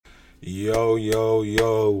Yo, yo,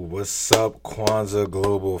 yo, what's up, Kwanzaa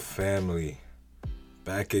Global family?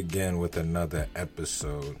 Back again with another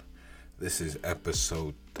episode. This is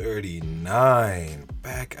episode 39.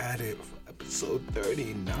 Back at it for episode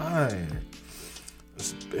 39.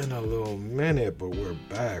 It's been a little minute, but we're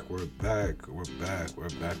back. We're back with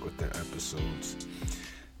the episodes.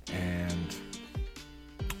 And,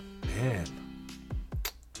 man,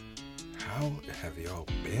 how have y'all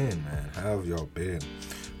been, man? How have y'all been?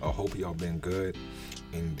 I hope y'all been good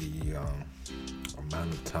in the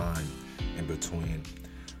amount of time in between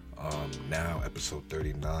now episode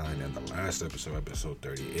 39 and the last episode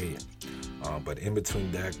 38. But in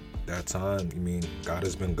between that time, God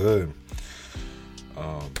has been good.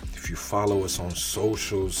 If you follow us on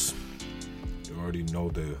socials, you already know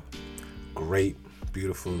the great,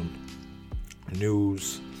 beautiful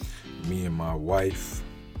news. Me and my wife,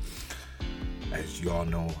 as y'all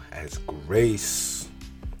know, as Grace,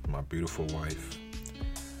 my beautiful wife,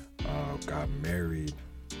 got married,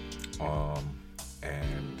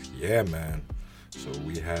 and yeah, man, so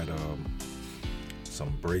we had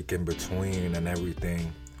some break in between and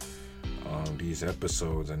everything, these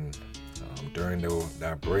episodes, and during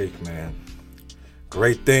that break, man,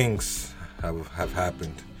 great things have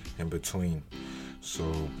happened in between,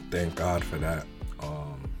 so thank God for that,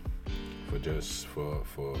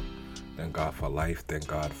 for thank God for life, thank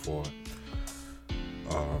God for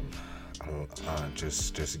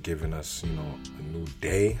just giving us, a new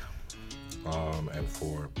day, and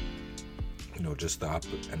for, just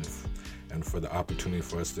and for the opportunity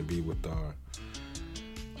for us to be with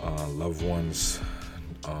our loved ones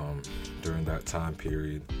during that time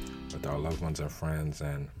period, with our loved ones and friends,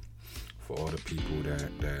 and for all the people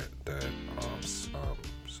that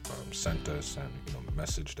sent us and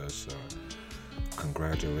messaged us.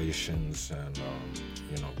 Congratulations, and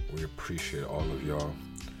we appreciate all of y'all.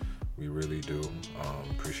 We really do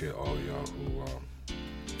appreciate all of y'all who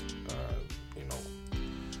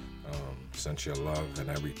sent your love and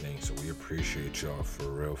everything. So we appreciate y'all for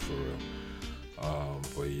real.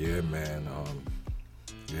 But yeah, man,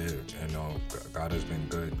 God has been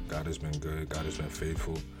good. God has been good. God has been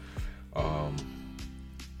faithful.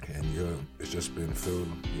 And yeah, it's just been filled.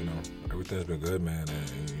 Everything's been good, man,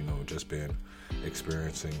 and just been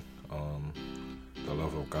experiencing the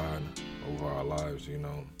love of God over our lives,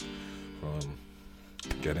 from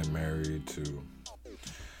getting married to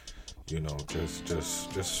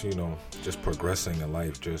just progressing in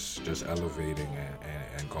life, just elevating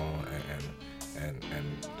and going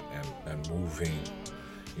and moving,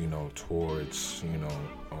 towards,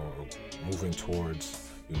 or moving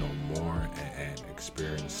towards, more and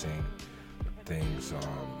experiencing things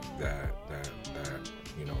that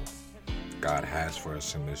God has for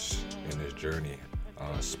us in this journey,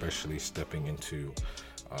 especially stepping into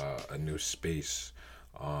a new space,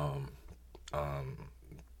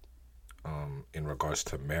 in regards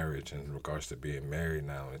to marriage, in regards to being married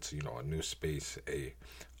now. It's, a new space, a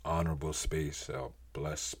honorable space, a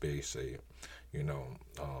blessed space, a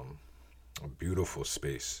beautiful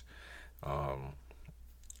space,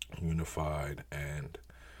 unified and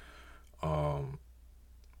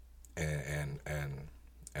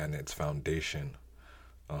its foundation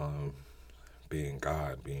being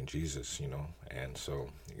God, being Jesus, and so,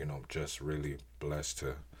 just really blessed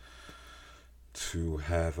to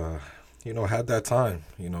have had that time,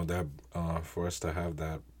 that for us to have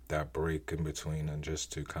that break in between, and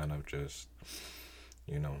just to kind of just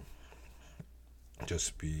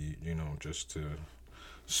be, just to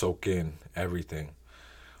soak in everything.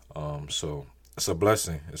 So it's a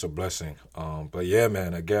blessing. But yeah,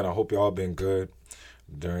 man, again, I hope y'all been good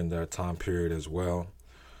during that time period as well,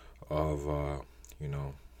 of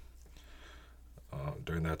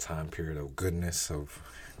during that time period of goodness, of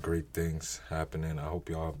great things happening. I hope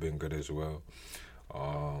y'all have been good as well.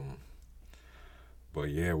 But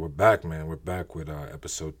yeah, we're back, man. We're back with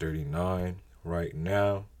episode 39 right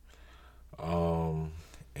now.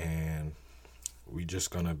 And we just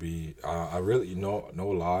gonna be, I really, no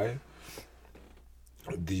lie,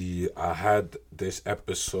 I had this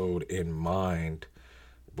episode in mind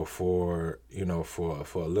before,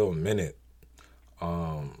 for a little minute.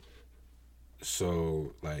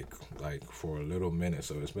 So like for a little minute.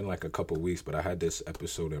 So it's been like a couple weeks, but I had this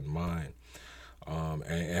episode in mind.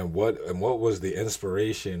 And what was the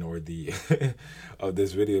inspiration, or the of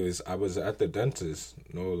this video, is I was at the dentist,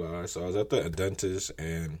 no lie. So I was at the dentist,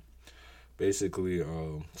 and basically,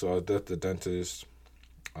 so I was at the dentist,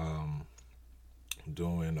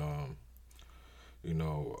 doing,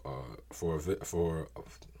 for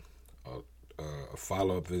a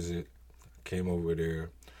follow up visit. Came over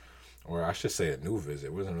there, or I should say a new visit.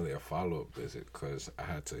 It wasn't really a follow-up visit because I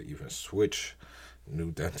had to even switch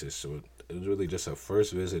new dentist. So it was really just a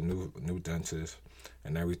first visit, new dentist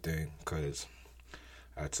and everything, because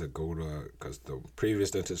I had to go to, because the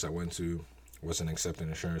previous dentist I went to wasn't accepting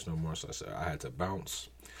insurance no more. So I said I had to bounce,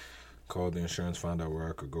 called the insurance, found out where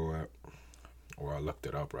I could go at, or I looked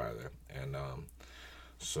it up rather. And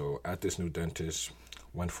so at this new dentist,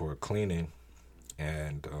 went for a cleaning,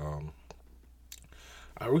 and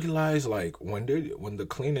I realized like when the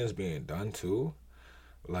cleaning is being done too,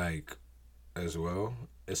 like as well,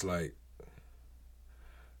 it's like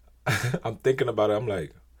I'm thinking about it. I'm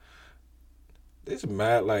like, this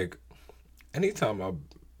mad like anytime I've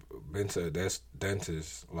been to a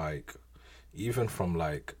dentist, like even from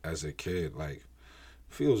like as a kid, like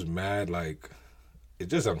feels mad like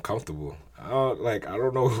it's just uncomfortable. I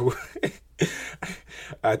don't know who.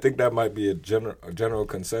 I think that might be a general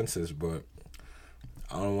consensus, but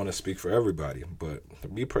I don't want to speak for everybody. But for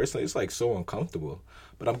me personally, it's like so uncomfortable.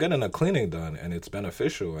 But I'm getting a cleaning done, and it's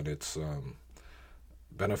beneficial, and it's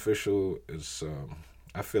beneficial is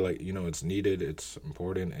I feel like it's needed, it's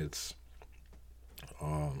important, it's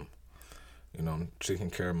um I'm taking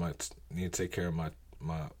care of my need to take care of my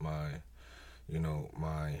my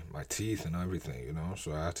teeth and everything,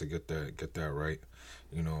 so I have to get that right.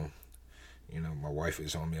 you know my wife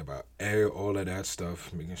is on me about all of that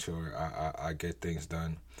stuff, making sure I get things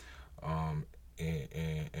done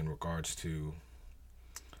in regards to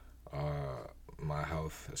my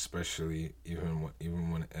health, especially even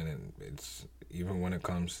when it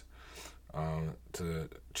comes to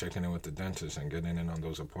checking in with the dentist and getting in on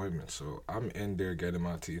those appointments. So I'm in there getting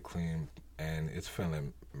my teeth cleaned, and it's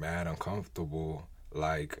feeling mad uncomfortable,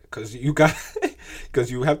 like because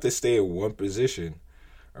because you have to stay in one position,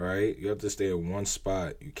 right? You have to stay in one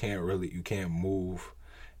spot. You can't move,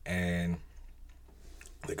 and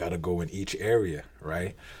they gotta go in each area,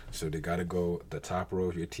 right? So they gotta go the top row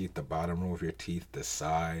of your teeth, the bottom row of your teeth, the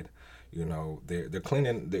side. They're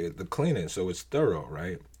cleaning the cleaning, so it's thorough,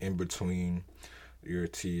 right? In between your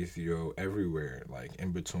teeth, everywhere, like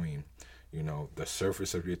in between, the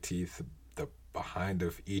surface of your teeth, the behind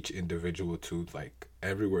of each individual tooth, like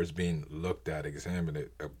everywhere is being looked at, examined,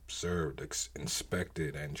 observed,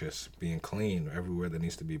 inspected, and just being clean everywhere that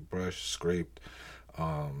needs to be brushed, scraped,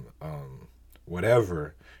 um, um,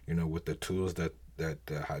 whatever, with the tools that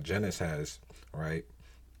the hygienist has, right?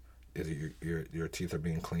 Is your teeth are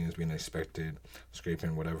being cleaned, being inspected,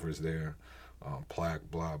 scraping whatever is there, plaque,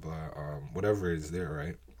 blah blah, whatever is there,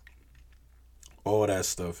 right? All that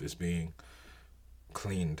stuff is being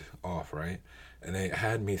cleaned off, right? And it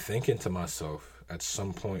had me thinking to myself at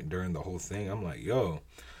some point during the whole thing. I'm like, yo,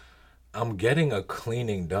 I'm getting a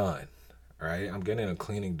cleaning done, right? I'm getting a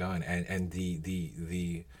cleaning done, and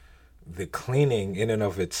the cleaning in and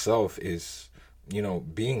of itself is,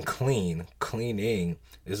 being cleaning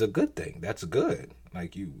is a good thing. That's good.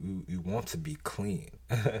 Like you want to be clean.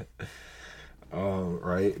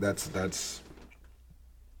 Right? That's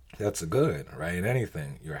good, right?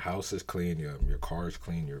 Anything. Your house is clean, your car is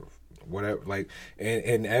clean, your whatever, like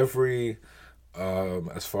in every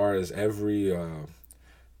as far as every in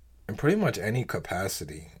pretty much any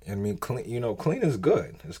capacity. I mean, clean is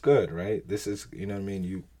good. It's good, right? This is, what I mean,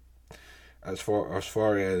 you as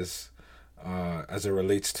far as it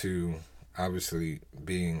relates to obviously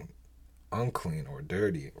being unclean or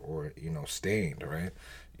dirty or stained, right?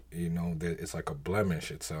 That it's like a blemish.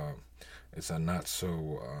 It's a not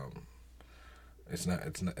so it's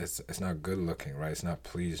not good looking, right? It's not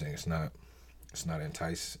pleasing. It's not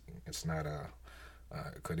enticing. It's not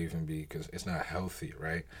it could even be because it's not healthy,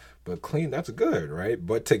 right? But clean, that's good, right?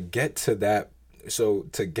 But to get to that, so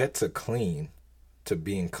to get to clean, to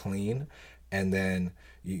being clean, and then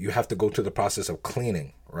you have to go through the process of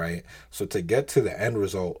cleaning, right? So to get to the end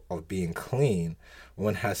result of being clean,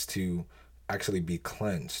 one has to actually be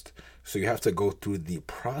cleansed. So you have to go through the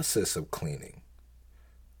process of cleaning,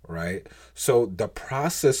 right? So the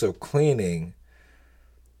process of cleaning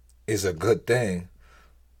is a good thing,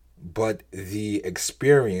 but the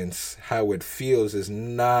experience, how it feels, is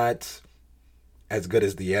not as good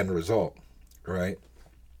as the end result, right?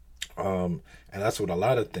 And that's with a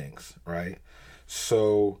lot of things, right?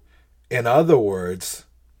 So, in other words,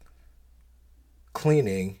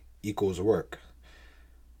 cleaning equals work,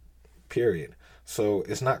 period. So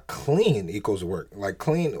it's not clean equals work. Like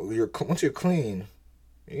once you're clean,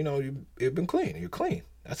 you've been clean. You're clean.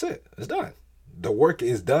 That's it. It's done. The work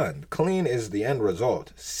is done. Clean is the end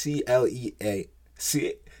result. CLEAN,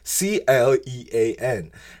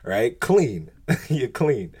 right? Clean. You're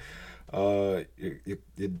clean.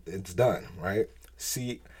 It's done, right?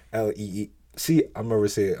 CLEAN. See, I'm over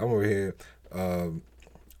here. I'm over here. Um,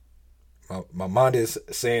 my mind is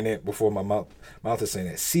saying it before my mouth is saying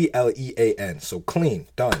it. CLEAN. So clean,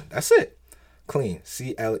 done. That's it. Clean.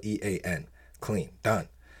 CLEAN. Clean, done.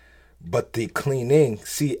 But the cleaning,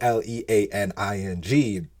 CLEANING,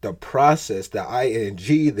 the process, the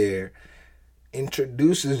ing there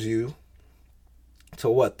introduces you to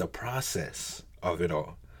what? The process of it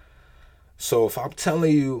all. So if I'm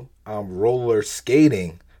telling you I'm roller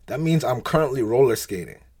skating, that means I'm currently roller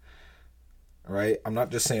skating. Right? I'm not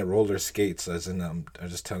just saying roller skates as in I'm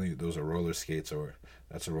just telling you those are roller skates or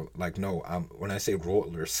that's like no, I'm when I say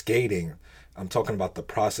roller skating, I'm talking about the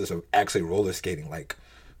process of actually roller skating, like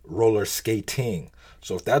roller skating.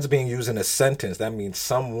 So if that's being used in a sentence, that means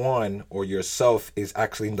someone or yourself is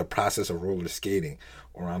actually in the process of roller skating.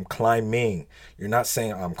 Or I'm climbing. You're not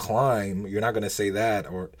saying I'm climb. You're not gonna say that.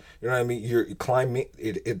 Or you know what I mean. You're climbing.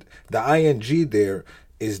 The ing there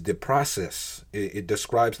is the process. It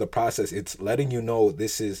describes the process. It's letting you know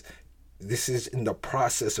this is in the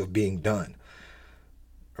process of being done.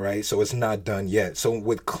 Right. So it's not done yet. So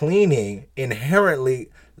with cleaning, inherently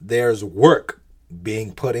there's work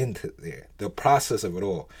being put into there. The process of it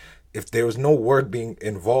all. If there's no work being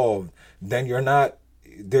involved, then you're not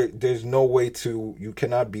there's no way to you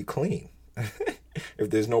cannot be clean if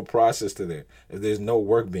there's no process to there, if there's no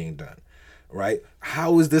work being done, right?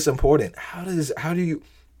 How is this important? How do you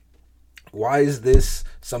why is this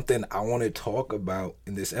something I want to talk about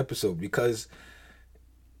in this episode? Because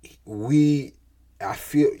we I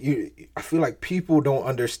feel like people don't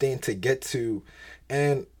understand to get to,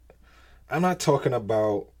 and I'm not talking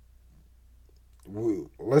about,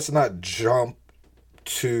 let's not jump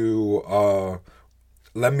to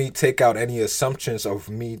let me take out any assumptions of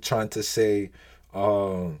me trying to say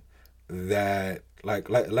that like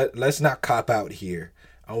let's not cop out here.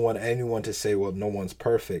 I don't want anyone to say, well, no one's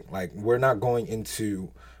perfect. Like we're not going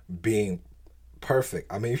into being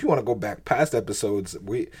perfect. I mean, if you want to go back past episodes,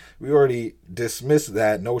 we already dismissed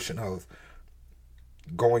that notion of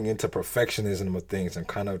going into perfectionism of things and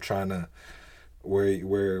kind of trying to where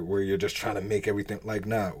you're just trying to make everything like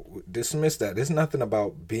nah, dismiss that. There's nothing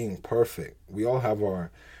about being perfect. We all have our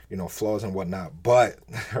flaws and whatnot, but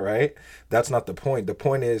right, that's not the point. The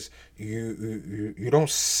point is you don't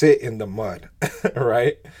sit in the mud.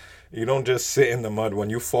 Right, you don't just sit in the mud when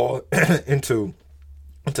you fall into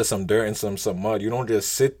some dirt and some mud. You don't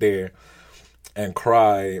just sit there and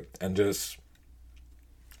cry and just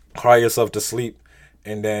cry yourself to sleep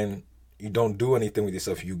and then you don't do anything with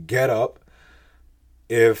yourself. You get up.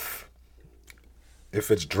 If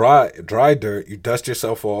it's dry dirt, you dust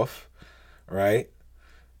yourself off, right?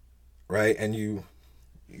 Right? And you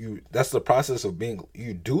that's the process of being,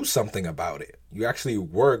 you do something about it. You actually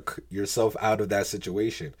work yourself out of that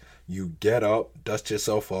situation. You get up, dust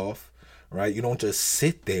yourself off, right? You don't just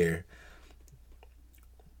sit there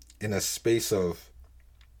in a space of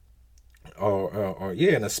or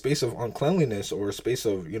yeah, in a space of uncleanliness or a space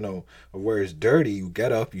of of where it's dirty. You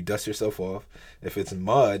get up, you dust yourself off. If it's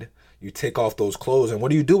mud, you take off those clothes, and what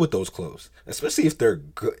do you do with those clothes? Especially if they're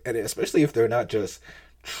good, and especially if they're not just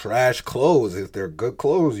trash clothes. If they're good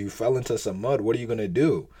clothes, you fell into some mud, what are you gonna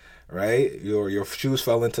do? Right, your shoes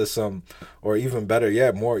fell into some, or even better, yeah,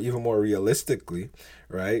 even more realistically,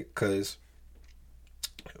 right? Because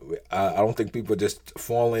I don't think people just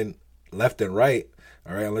falling left and right,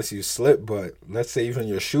 all right, unless you slip. But let's say even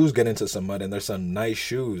your shoes get into some mud and there's some nice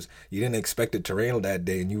shoes. You didn't expect it to rain that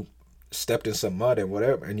day and you stepped in some mud and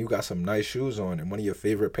whatever, and you got some nice shoes on and one of your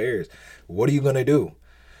favorite pairs. What are you going to do?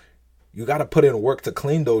 You got to put in work to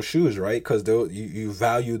clean those shoes, right? Because you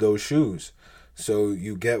value those shoes. So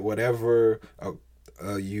you get whatever,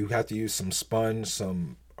 you have to use some sponge,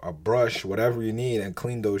 a brush, whatever you need, and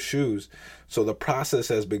clean those shoes. So the process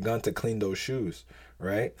has begun to clean those shoes,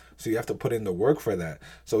 right? So you have to put in the work for that.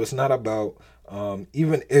 So it's not about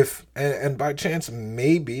even if and by chance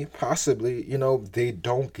maybe possibly they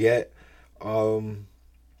don't get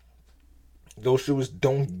those shoes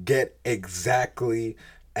don't get exactly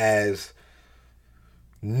as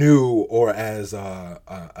new or as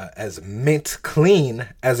mint clean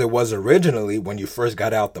as it was originally when you first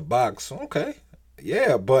got out the box. Okay,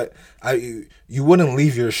 yeah, but you wouldn't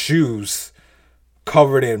leave your shoes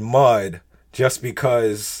covered in mud just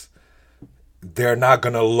because they're not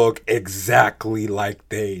gonna look exactly like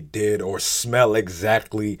they did or smell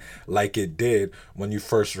exactly like it did when you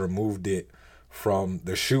first removed it from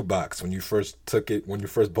the shoe box, when you first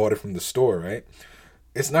bought it from the store, right?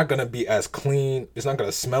 It's not going to be as clean. It's not going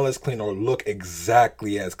to smell as clean or look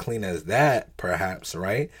exactly as clean as that, perhaps,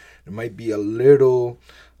 right? It might be a little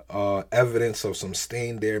evidence of some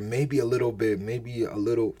stain there, maybe a little bit, maybe a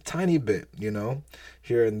little tiny bit,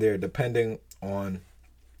 here and there, depending on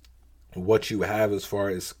what you have as far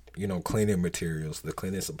as cleaning materials, the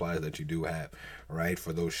cleaning supplies that you do have, right,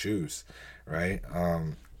 for those shoes, right.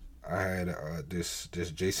 I had this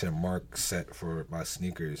Jason Mark set for my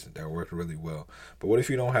sneakers that worked really well. But what if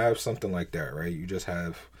you don't have something like that, right? You just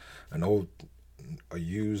have a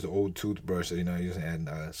used old toothbrush that you're not using, and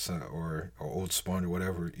or old sponge or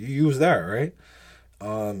whatever. You use that, right?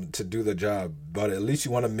 To do the job. But at least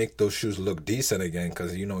you want to make those shoes look decent again,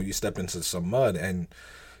 because you step into some mud, and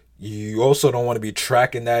you also don't want to be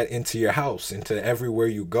tracking that into your house, into everywhere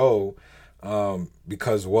you go,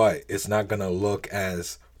 because it's not gonna look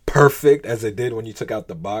as perfect as it did when you took out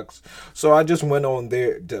the box. So I just went on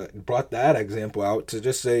there, brought that example out to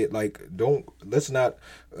just say, like, let's not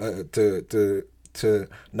to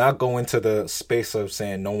not go into the space of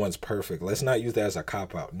saying no one's perfect. Let's not use that as a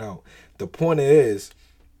cop out. No, the point is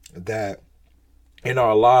that in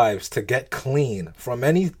our lives, to get clean from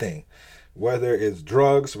anything, whether it's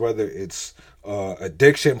drugs, whether it's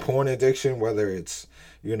addiction, porn addiction, whether it's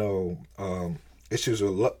issues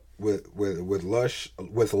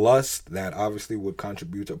with lust that obviously would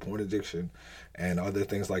contribute to porn addiction and other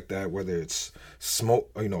things like that, whether it's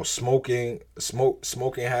smoking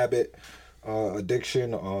habit,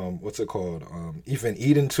 addiction, what's it called, even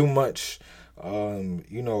eating too much,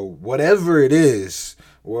 whatever it is,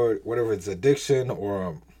 or whatever it's addiction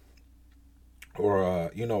or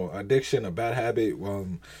addiction, a bad habit,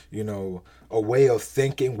 a way of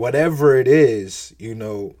thinking, whatever it is,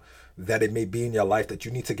 that it may be in your life that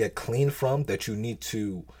you need to get clean from, that you need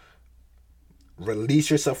to release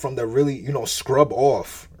yourself from, that really, scrub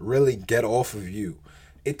off, really get off of you.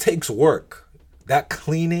 It takes work. That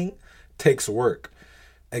cleaning takes work.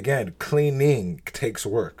 Again, cleaning takes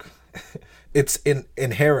work. It's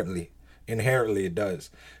inherently it does.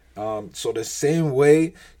 So the same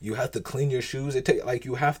way you have to clean your shoes,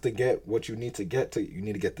 you have to get what you need to get to. You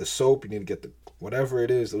need to get the soap, you need to get the whatever it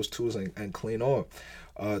is, those tools, and clean off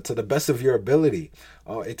to the best of your ability.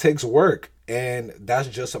 It takes work, and that's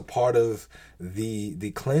just a part of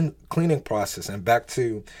the cleaning process. And back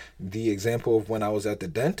to the example of when I was at the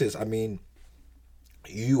dentist, I mean,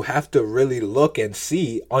 you have to really look and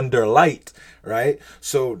see under light, right?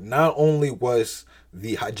 So not only was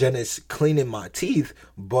the hygienist cleaning my teeth,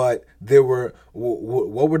 but there were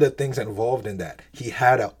what were the things involved in that? He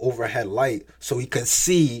had an overhead light so he could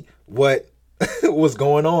see what was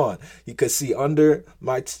going on. He could see under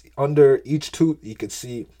each tooth. He could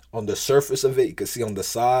see on the surface of it. You could see on the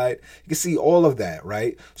side. You could see all of that,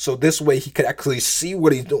 right? So this way he could actually see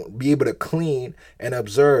what he's doing, be able to clean and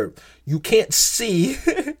observe. You can't see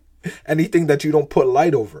anything that you don't put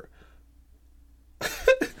light over.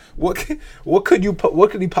 What could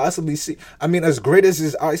he possibly see? I mean, as great as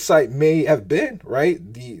his eyesight may have been, right?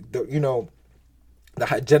 The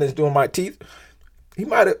hygienist doing my teeth, he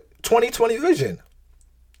might have 20/20 vision.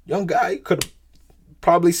 Young guy could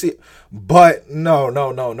probably see, but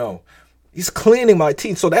no. He's cleaning my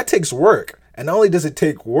teeth, so that takes work. And not only does it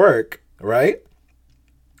take work, right?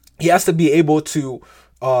 He has to be able to,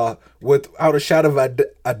 without a shadow of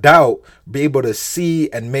a doubt, be able to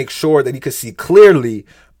see and make sure that he can see clearly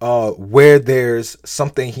where there's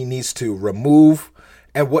something he needs to remove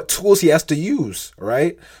and what tools he has to use,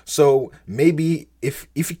 right? So maybe if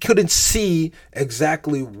he couldn't see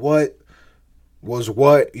exactly what was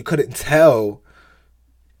what, you couldn't tell,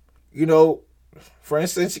 for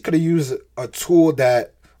instance, he could have used a tool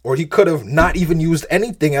or he could have not even used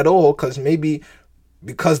anything at all,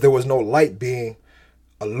 because there was no light being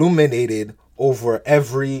illuminated over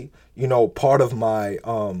every part of my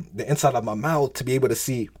the inside of my mouth to be able to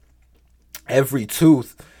see every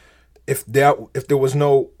tooth. If there was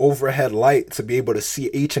no overhead light to be able to see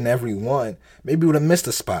each and every one, maybe we would have missed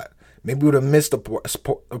a spot. Maybe we would have missed a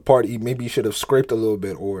part. Maybe you should have scraped a little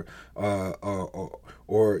bit,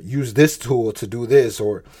 or use this tool to do this,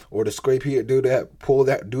 or to scrape here, do that, pull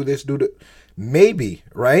that, do this, do that. Maybe,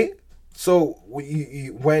 right? So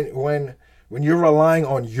when you're relying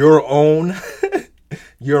on your own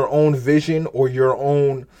your own vision or your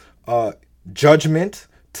own judgment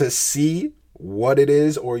to see what it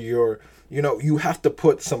is, or you have to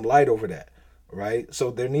put some light over that, right?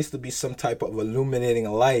 So there needs to be some type of illuminating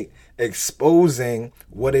light exposing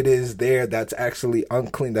what it is there that's actually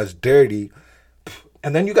unclean, that's dirty.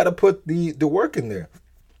 And then you got to put the work in there.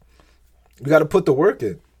 You got to put the work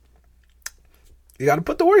in. You got to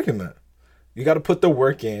put the work in, man. You got to put the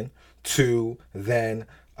work in to then,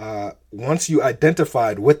 once you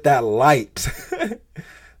identified with that light,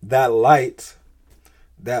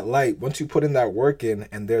 that light, once you put in that work in,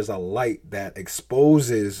 and there's a light that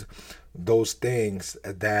exposes those things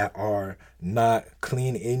that are not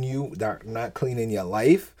clean in you, that are not clean in your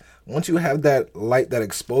life, once you have that light that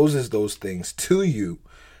exposes those things to you,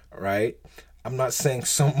 right? I'm not saying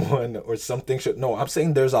someone or something should, no, I'm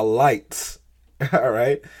saying there's a light. All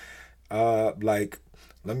right. Like,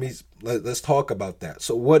 let's talk about that.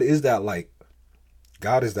 So what is that light?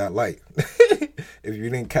 God is that light. If you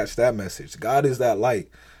didn't catch that message, God is that light.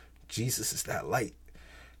 Jesus is that light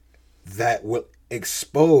that will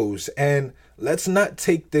expose. And let's not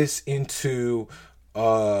take this into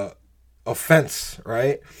offense,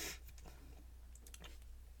 right?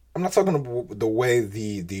 I'm not talking about the way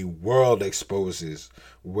the world exposes,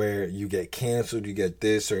 where you get canceled, you get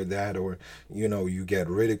this or that, or you get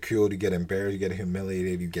ridiculed, you get embarrassed, you get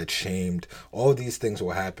humiliated, you get shamed. All these things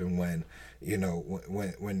will happen when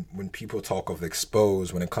when people talk of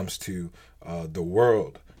expose, when it comes to the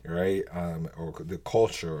world, right? Or the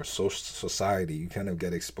culture or society. You kind of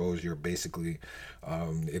get exposed. You're basically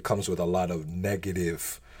it comes with a lot of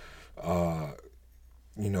negative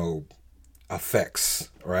you know effects,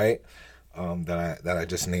 right? That I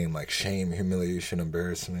just named, like shame, humiliation,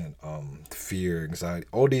 embarrassment, fear, anxiety.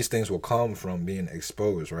 All these things will come from being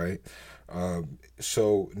exposed, right?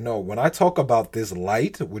 So no, when I talk about this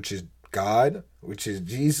light, which is God, which is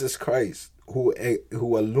Jesus Christ, who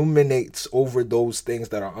illuminates over those things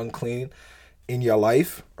that are unclean in your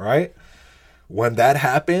life, right? When that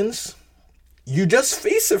happens, you just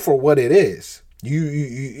face it for what it is.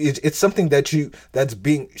 It's something that's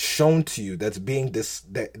being shown to you, that's being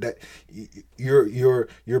that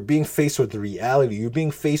you're being faced with the reality. You're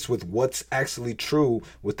being faced with what's actually true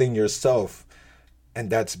within yourself, and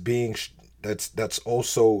that's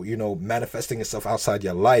also manifesting itself outside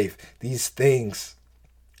your life. These things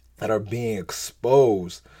that are being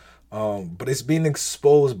exposed, but it's being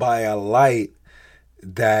exposed by a light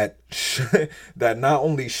that that not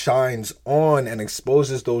only shines on and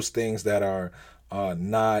exposes those things that are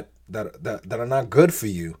not that are not good for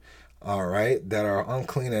you, all right, that are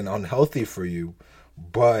unclean and unhealthy for you,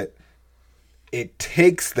 but it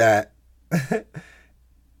takes that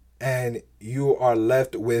and you are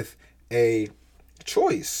left with a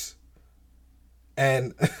choice,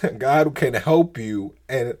 and God can help you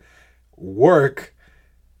and work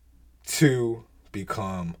to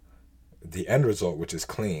become the end result, which is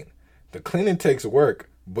clean. The cleaning takes work,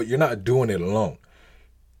 but you're not doing it alone,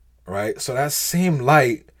 right? So that same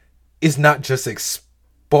light is not just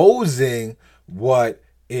exposing what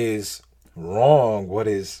is wrong, what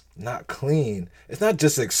is not clean. It's not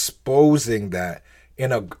just exposing that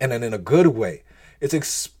in a good way. It's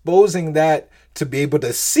exposing that to be able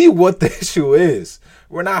to see what the issue is.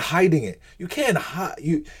 We're not hiding it. You can't hide.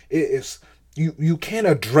 You can't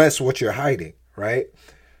address what you're hiding, right?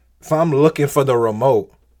 If I'm looking for the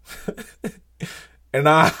remote and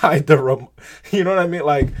I hide the remote, you know what I mean?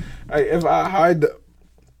 Like, if I hide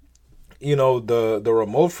the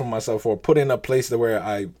remote from myself, or put in a place where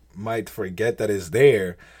I might forget that it's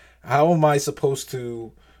there, how am I supposed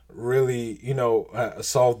to really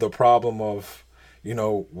solve the problem of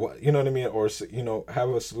what, you know what I mean, or have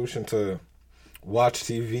a solution to watch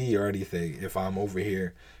TV or anything if I'm over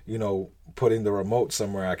here putting the remote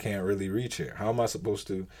somewhere I can't really reach it? How am I supposed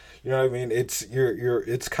to, you know what I mean? It's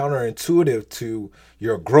it's counterintuitive to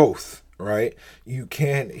your growth, right? You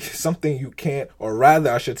can't, something you can't, or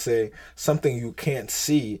rather I should say something you can't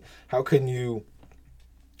see. How can you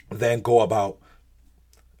then go about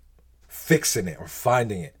fixing it or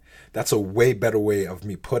finding it? That's a way better way of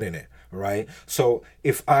me putting it, right? So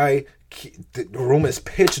if the room is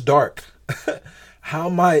pitch dark, how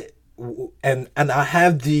am I, and I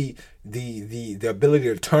have the ability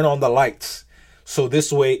to turn on the lights, so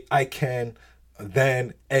this way I can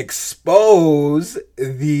then expose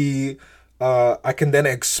the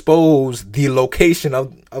location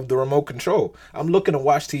of the remote control. I'm looking to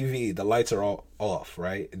watch TV, the lights are all off,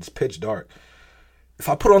 right? It's pitch dark. If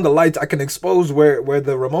I put on the lights, I can expose where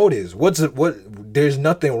the remote is. There's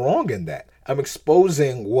nothing wrong in that. I'm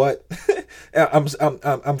exposing what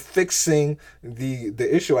I'm fixing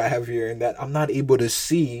the issue I have here, in that I'm not able to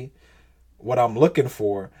see what I'm looking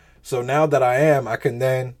for. So now that I can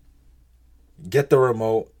then get the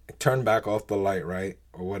remote, turn back off the light, right?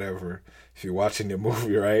 Or whatever, if you're watching the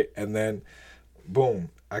movie, right? And then boom,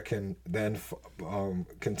 I can then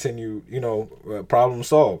continue, problem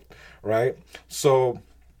solved, right? So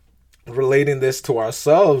relating this to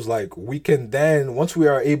ourselves, like we can then, once we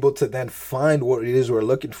are able to then find what it is we're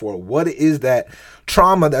looking for, what is that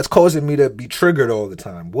trauma that's causing me to be triggered all the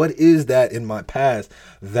time? What is that in my past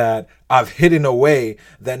that I've hidden away,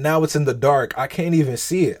 that now it's in the dark? I can't even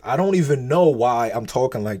see it. I don't even know why I'm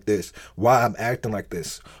talking like this, why I'm acting like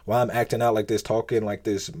this, why I'm acting out like this, talking like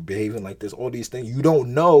this, behaving like this, all these things. You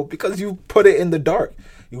don't know because you put it in the dark.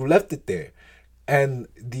 You left it there. And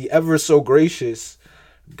the ever so gracious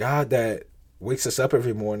God that wakes us up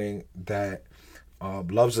every morning, that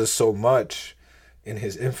loves us so much in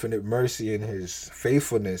his infinite mercy and his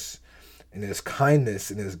faithfulness and his kindness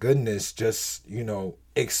and his goodness, just,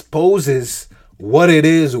 exposes what it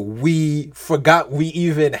is we forgot we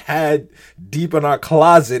even had deep in our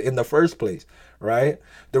closet in the first place, right?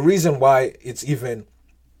 The reason why it's even,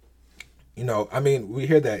 we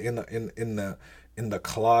hear that in the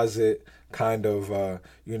closet kind of,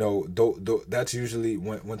 that's usually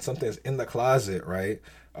when something is in the closet, right?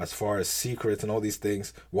 As far as secrets and all these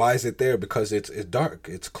things, why is it there? Because it's dark,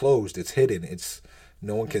 it's closed, it's hidden, it's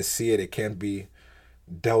no one can see it, it can't be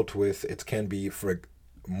dealt with, it can be for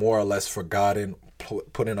more or less forgotten,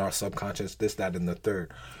 put in our subconscious, this, that, and the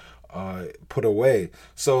third, put away.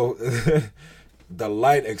 So the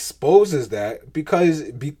light exposes that, because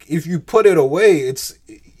if you put it away, it's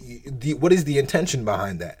what is the intention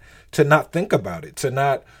behind that? To not think about it, to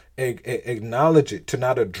not acknowledge it, to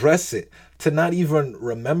not address it, to not even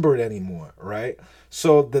remember it anymore, right?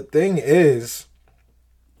 So the thing is,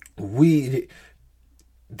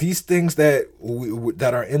 these things that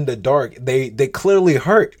are in the dark, they clearly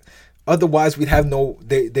hurt. Otherwise,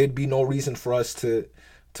 there'd be no reason for us to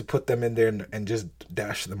put them in there and just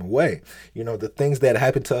dash them away. The things that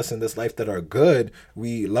happen to us in this life that are good,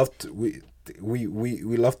 we love to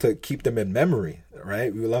keep them in memory,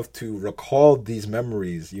 right? We love to recall these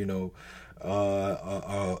memories,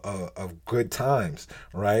 of good times,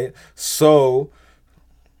 right? So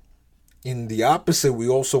in the opposite, we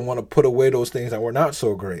also want to put away those things that were not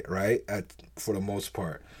so great, right? For the most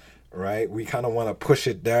part, right? We kind of want to push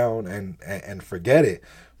it down and forget it.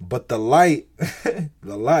 But the light,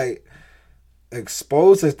 the light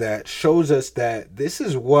exposes that, shows us that this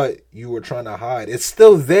is what you were trying to hide. It's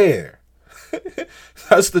still there.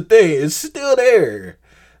 That's the thing. It's still there.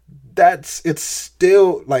 It's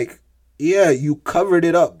still like, yeah, you covered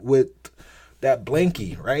it up with that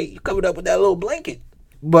blankie, right? You covered up with that little blanket,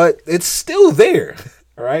 but it's still there,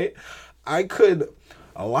 right? I could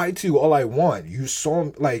lie to you all I want. You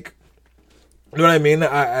saw, like, you know what I mean?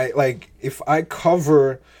 I like, if I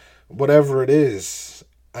cover whatever it is,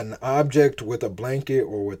 an object with a blanket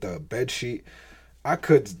or with a bed sheet, I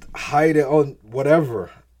could hide it on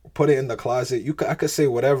whatever, put it in the closet. I could say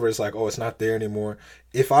whatever. It's like, oh, it's not there anymore.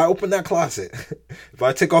 If I open that closet, if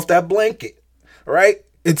I take off that blanket, right,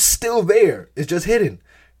 it's still there. It's just hidden.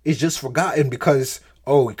 It's just forgotten because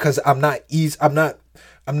I'm not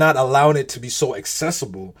allowing it to be so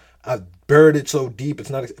accessible. I've buried it so deep.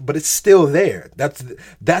 It's not, but it's still there. That's the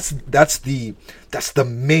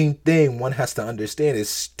main thing one has to understand.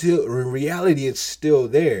 It's still, in reality, it's still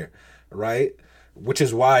there, right? Which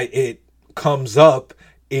is why it comes up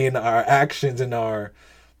in our actions, in our,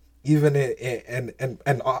 even in,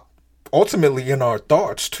 and ultimately in our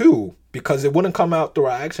thoughts too, because it wouldn't come out through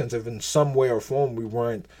our actions if in some way or form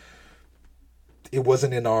it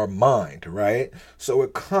wasn't in our mind, right? So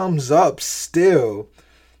it comes up still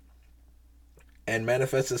and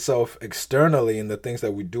manifests itself externally in the things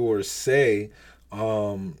that we do or say,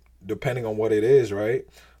 depending on what it is, right?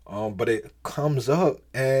 But it comes up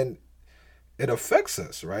and it affects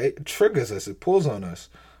us, right? It triggers us, it pulls on us,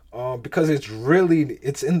 because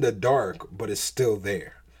it's in the dark, but it's still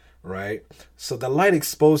there, right? So the light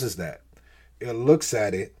exposes that. It looks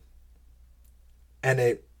at it,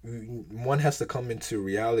 and one has to come into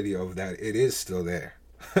reality of that it is still there,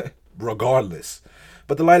 regardless.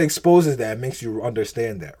 But the light exposes that, makes you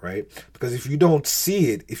understand that, right? Because if you don't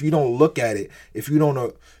see it, if you don't look at it, if you don't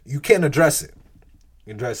know, you can't address it.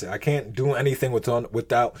 I can't do anything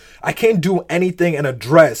I can't do anything and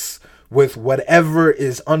address with whatever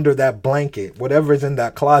is under that blanket, whatever is in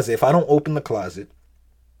that closet. If I don't open the closet,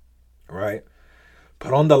 right?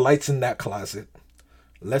 Put on the lights in that closet,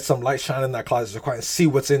 let some light shine in that closet so I can see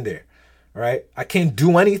what's in there, right? I can't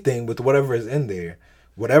do anything with whatever is in there.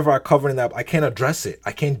 Whatever I cover in that, I can't address it.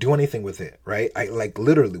 I can't do anything with it, right? I like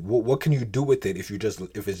literally, what can you do with it if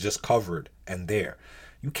it's just covered and there?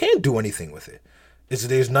 You can't do anything with it.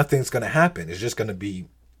 There's nothing's gonna happen. It's just gonna be,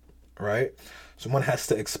 right? Someone has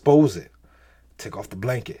to expose it. Take off the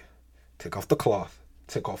blanket, take off the cloth,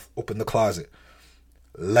 open the closet.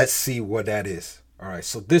 Let's see what that is. All right,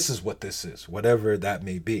 so this is what this is, whatever that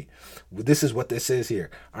may be. This is what this is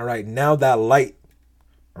here. All right, now that light,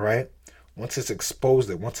 all right, once it's exposed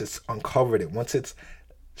it, once it's uncovered it, once it's,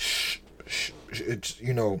 it's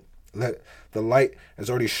let the light has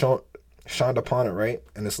already shined upon it, right?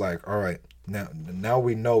 And it's like, all right, now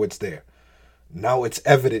we know it's there. Now it's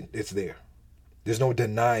evident it's there. There's no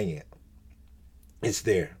denying it. It's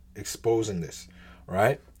there, exposing this,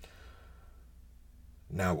 right?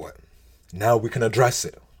 Now what? Now we can address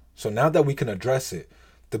it. So now that we can address it,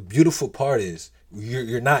 the beautiful part is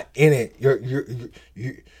you're not in it.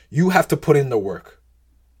 You have to put in the work,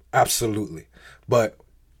 absolutely. But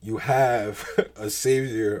you have a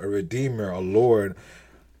Savior, a Redeemer, a Lord,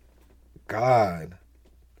 God,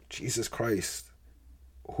 Jesus Christ,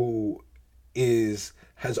 who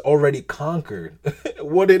has already conquered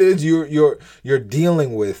what it is you're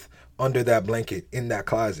dealing with under that blanket in that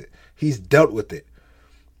closet. He's dealt with it.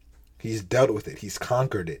 He's dealt with it. He's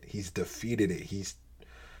conquered it. He's defeated it.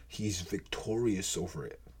 He's victorious over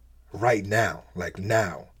it right now, like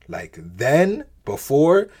then,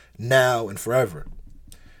 before, now, and forever.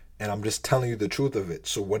 And I'm just telling you the truth of it.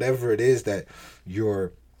 So whatever it is that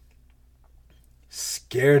you're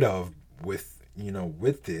scared of with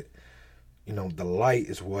it, the light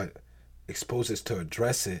is what exposes to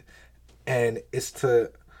address it. And it's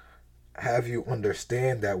to have you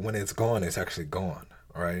understand that when it's gone, it's actually gone.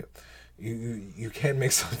 All right. You can't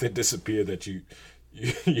make something disappear that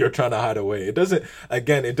you're trying to hide away. It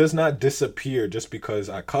does not disappear just because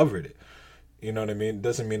I covered it. You know what I mean? It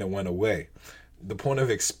doesn't mean it went away. The point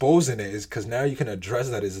of exposing it is because now you can address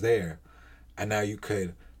that it's there, and now you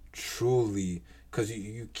could truly, because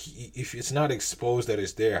you if it's not exposed that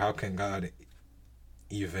it's there, how can God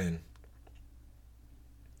even?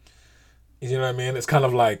 You know what I mean? It's kind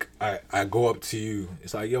of like I go up to you.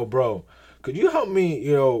 It's like, yo, bro, could you help me,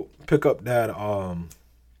 pick up that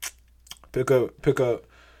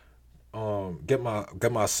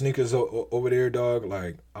get my sneakers over there, dog.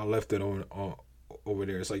 Like I left it over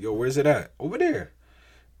there. It's like, yo, where's it at? Over there.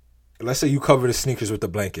 Let's say you cover the sneakers with the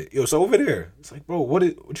blanket. Yo, it's over there. It's like, bro,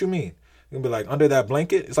 what you mean? You can be like, under that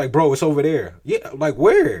blanket? It's like, bro, it's over there. Yeah, like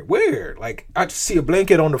where? Like I just see a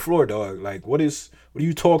blanket on the floor, dog. Like what are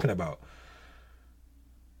you talking about?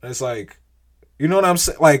 And it's like, you know what I'm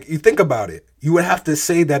saying? Like, you think about it. You would have to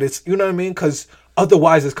say that it's, you know what I mean? Because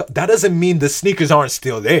otherwise, that doesn't mean the sneakers aren't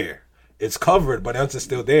still there. It's covered, but it's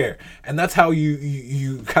still there. And that's how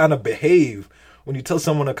you kind of behave when you tell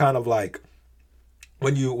someone to kind of like,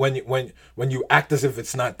 when you act as if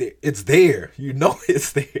it's not there. It's there. You know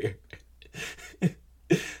it's there.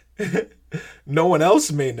 No one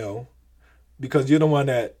else may know because you're the one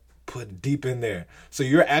that put deep in there. So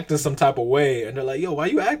you're acting some type of way, and they're like, yo, why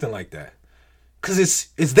you acting like that? Because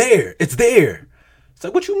it's there. It's there. It's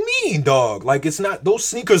like, what you mean, dog? Like, it's not, those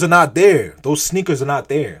sneakers are not there. Those sneakers are not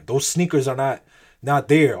there. Those sneakers are not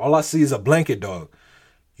there. All I see is a blanket, dog.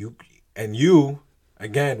 You,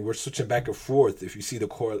 again, we're switching back and forth. If you see the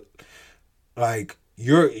core, like,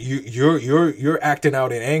 you're acting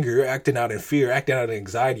out in anger. You're acting out in fear. You're acting out in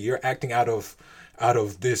anxiety. You're acting out of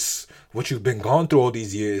this, what you've been gone through all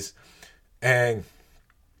these years. And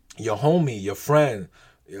your homie, your friend,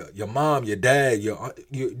 your mom, your dad,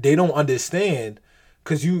 they don't understand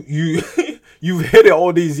because you've hid it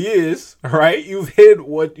all these years, right? You've hid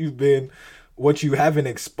what you haven't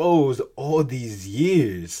exposed all these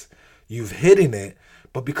years. You've hidden it,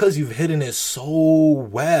 but because you've hidden it so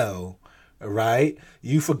well, right?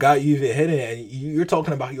 You forgot you've hidden it, and you're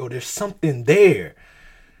talking about, yo, there's something there.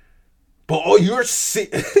 But all you're seeing,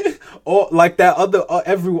 all like that other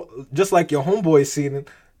everyone, just like your homeboy seeing it,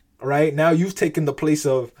 right? Now you've taken the place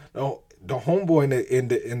of the homeboy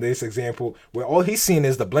in this example, where all he's seeing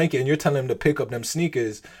is the blanket, and you're telling him to pick up them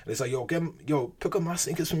sneakers. And it's like, yo, pick up my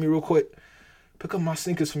sneakers for me real quick. Pick up my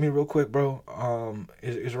sneakers for me real quick, bro.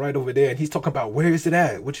 It's right over there. And he's talking about, where is it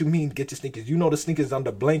at? What you mean, get your sneakers? You know the sneakers on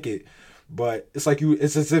the blanket, but it's like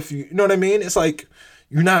it's as if you know what I mean? It's like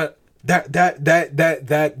you're not.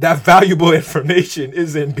 That valuable information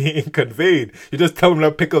isn't being conveyed. You're just telling him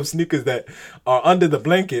to pick up sneakers that are under the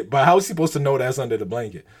blanket. But how is he supposed to know that's under the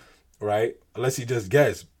blanket, right? Unless he just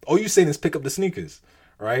guess. All you're saying is pick up the sneakers,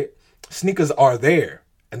 right? Sneakers are there,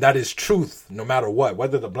 and that is truth. No matter what,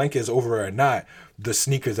 whether the blanket is over or not, the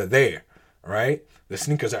sneakers are there, right? The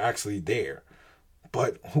sneakers are actually there,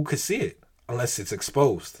 but who could see it unless it's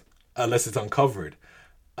exposed, unless it's uncovered,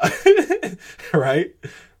 right?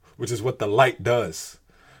 Which is what the light does.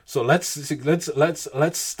 So let's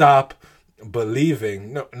stop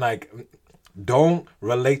believing. No, like, don't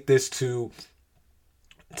relate this to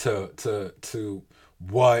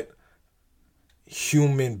what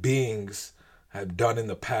human beings have done in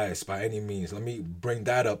the past by any means. Let me bring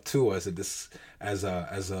that up too as a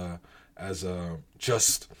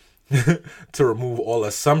just to remove all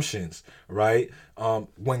assumptions, right?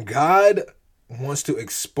 When God wants to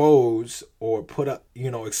expose or put a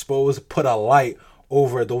light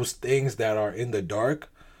over those things that are in the dark,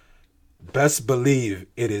 best believe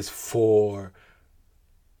it is for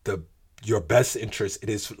the your best interest. It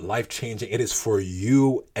is life changing. It is for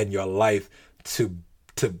you and your life to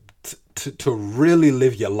to really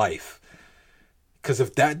live your life. Because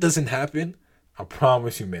if that doesn't happen, I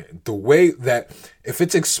promise you, man, the way that if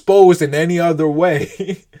it's exposed in any other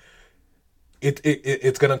way,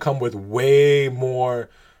 it's gonna come with way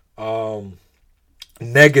more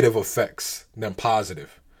negative effects than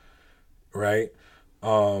positive, right?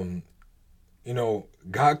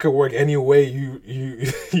 God could work any way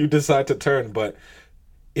you decide to turn, but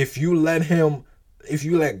if you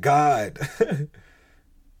let God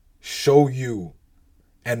show you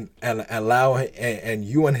and allow and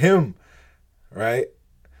you and him, right?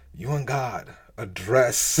 You and God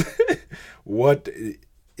address what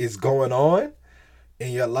is going on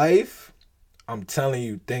in your life. I'm telling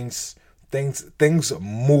you, things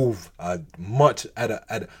move much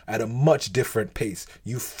at a much different pace.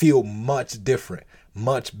 You feel much different,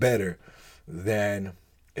 much better than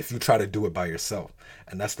if you try to do it by yourself.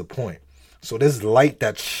 And that's the point. So this light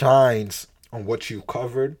that shines on what you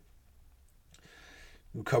covered,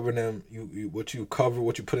 you cover them, what you cover,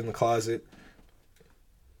 what you put in the closet,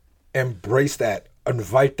 embrace that,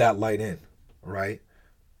 invite that light in, right?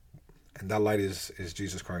 And that light is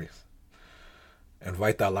Jesus Christ.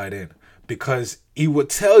 Invite that light in, because he will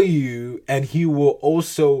tell you, and he will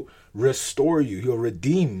also restore you. He'll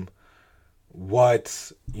redeem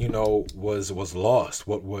what was lost,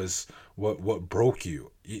 what broke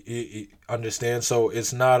you. You understand? So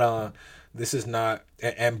it's not this is not,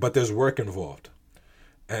 but there's work involved,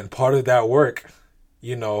 and part of that work,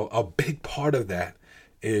 a big part of that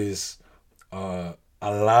is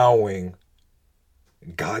allowing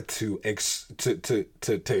God to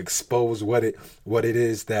expose what it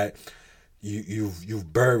is that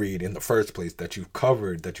you've buried in the first place, that you've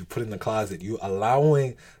covered, that you put in the closet. You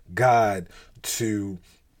allowing God to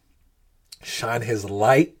shine his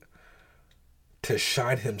light, to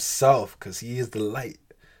shine himself, because he is the light,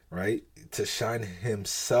 right? To shine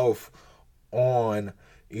himself on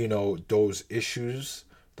those issues,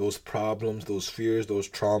 those problems, those fears, those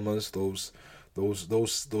traumas,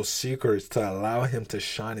 those secrets, to allow him to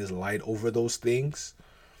shine his light over those things,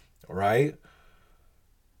 right?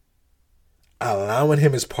 Allowing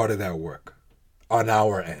him is part of that work on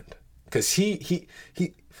our end, because he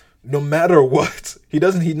no matter what, he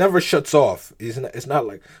never shuts off. It's not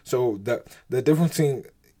like, so the difference between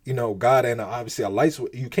God and obviously a light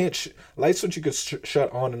switch, you can't light switch you could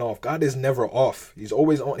shut on and off. God is never off. He's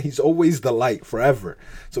always on. He's always the light forever.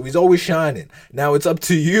 So he's always shining. Now it's up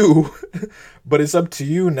to you, but it's up to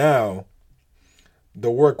you now.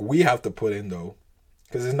 The work we have to put in, though,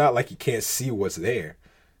 because it's not like you can't see what's there.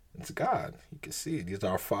 It's God. He can see it. He's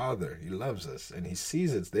our Father. He loves us, and he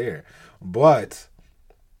sees it's there. But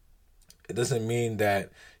it doesn't mean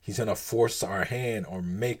that he's gonna force our hand or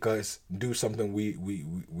make us do something we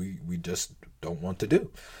just don't want to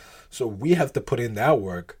do. So we have to put in that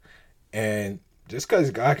work, and just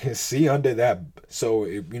because God can see under that, so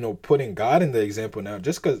putting God in the example now,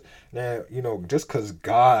 just because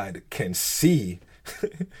God can see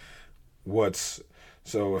what's.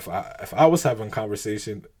 So if I was having a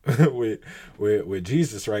conversation with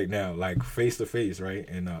Jesus right now, like face to face, right,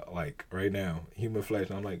 and like right now, human flesh,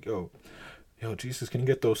 and I'm like, yo, Jesus, can you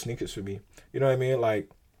get those sneakers for me? You know what I mean? Like,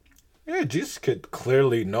 yeah, Jesus could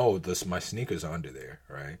clearly know my sneakers are under there,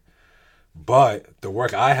 right? But the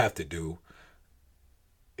work I have to do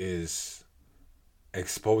is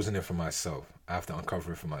exposing it for myself. I have to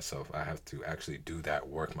uncover it for myself. I have to actually do that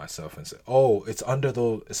work myself and say, oh, it's under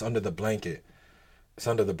the blanket. It's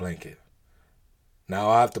under the blanket. Now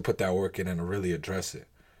I have to put that work in and really address it,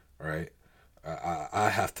 right? I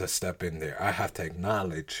have to step in there. I have to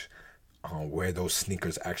acknowledge where those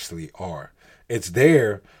sneakers actually are. It's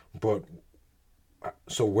there, but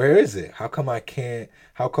so where is it? How come I can't?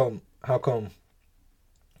 How come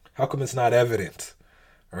it's not evident,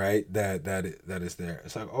 right? That is there.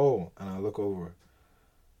 It's like, oh, and I look over.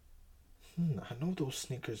 I know those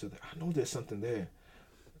sneakers are there. I know there's something there.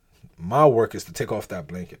 My work is to take off that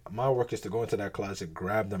blanket. My work is to go into that closet,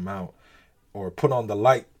 grab them out, or put on the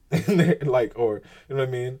light in there, like, or you know what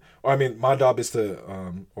I mean? Or I mean, my job is to,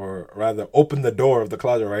 or rather, open the door of the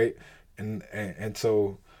closet, right? And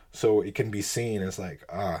so it can be seen. It's like,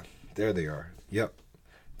 there they are. Yep,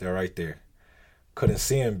 they're right there. Couldn't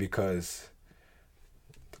see them because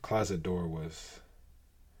closet door was,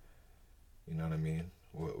 you know what I mean,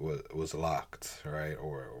 was locked, right?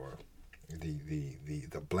 Or the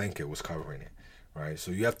blanket was covering it, right?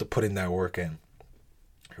 So you have to put in that work in,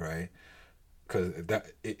 right? Because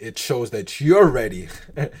it shows that you're ready.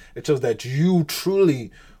 It shows that you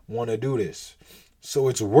truly want to do this. So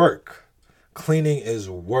it's work. Cleaning is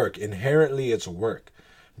work. Inherently, it's work.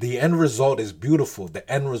 The end result is beautiful. The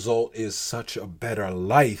end result is such a better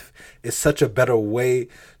life. It's such a better way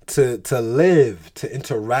to live, to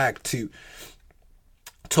interact, to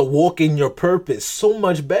walk in your purpose. So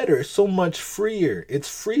much better, so much freer. It's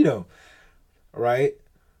freedom, right?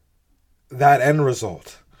 That end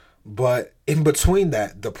result. But in between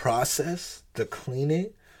that, the process, the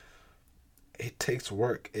cleaning, it takes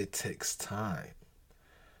work. It takes time.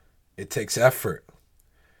 It takes effort.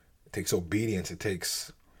 It takes obedience. It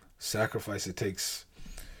takes sacrifice. It takes,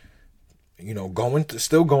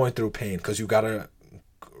 still going through pain, because you gotta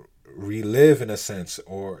relive, in a sense,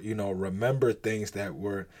 or remember things that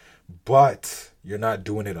were, but you're not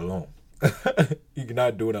doing it alone. You're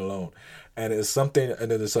not doing it alone. And it's something,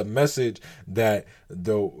 and it's a message that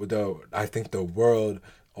I think the world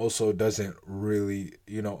also doesn't really,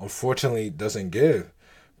 unfortunately doesn't give,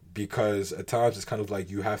 because at times it's kind of like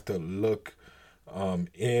you have to look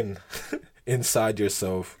inside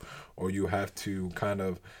yourself, or you have to kind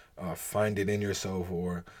of find it in yourself,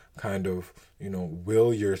 or kind of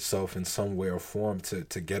will yourself in some way or form to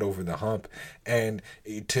get over the hump. And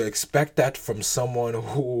to expect that from someone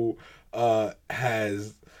who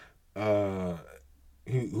has who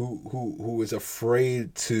is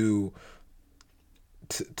afraid to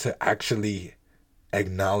actually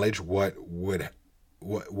acknowledge what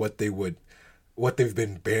they've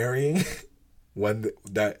been burying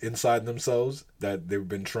that inside themselves, that they've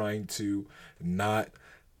been trying to not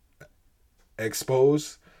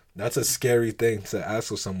expose. That's a scary thing to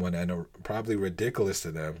ask of someone, and probably ridiculous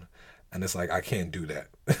to them. And it's like, I can't do that.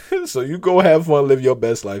 So you go have fun, live your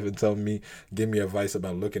best life, and give me advice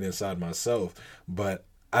about looking inside myself. But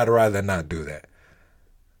I'd rather not do that.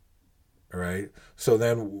 Right? So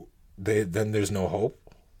then there's no hope.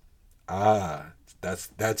 That's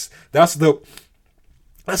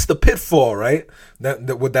the pitfall, right?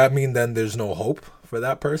 That would that mean then there's no hope for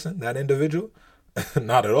that person, that individual?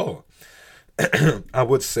 Not at all. I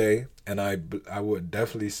would say, and I would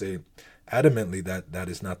definitely say adamantly that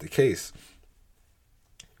is not the case.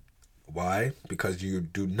 Why? Because you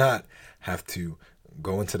do not have to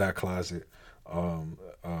go into that closet,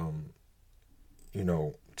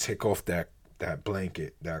 take off that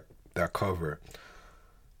blanket, that cover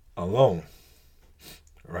alone,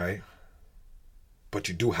 right? But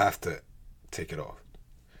you do have to take it off.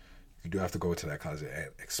 You do have to go into that closet and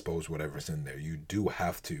expose whatever's in there. You do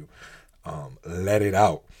have to let it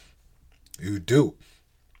out. You do.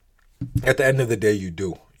 At the end of the day, you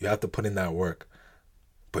do. You have to put in that work.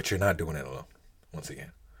 But you're not doing it alone. Once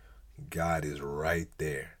again, God is right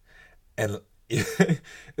there. And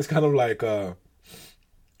it's kind of like an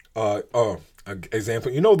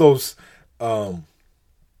example. Those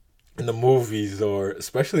in the movies, or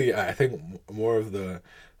especially, I think more of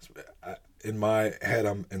in my head,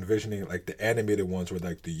 I'm envisioning like the animated ones where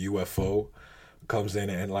like the UFO comes in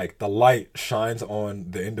and like the light shines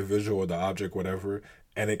on the individual or the object, whatever,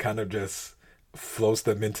 and it kind of just floats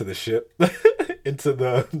them into the ship, into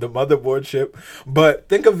the motherboard ship. But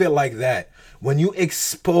think of it like that. When you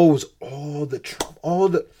expose all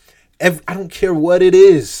the I don't care what it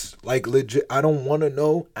is. Like, legit, I don't want to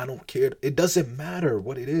know. I don't care. It doesn't matter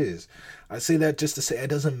what it is. I say that just to say it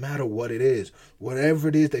doesn't matter what it is. Whatever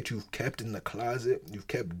it is that you've kept in the closet, you've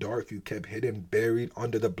kept dark, you kept hidden, buried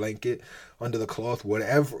under the blanket, under the cloth,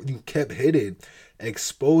 whatever you kept hidden,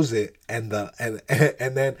 expose it, and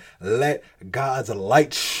then let God's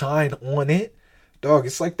light shine on it. Dog,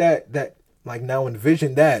 it's like that like, now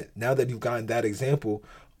envision that, now that you've gotten that example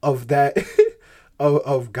of that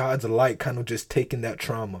of God's light kind of just taking that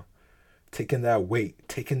trauma, taking that weight,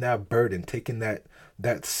 taking that burden, taking that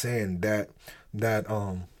sin, that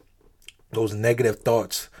those negative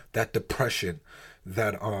thoughts, that depression,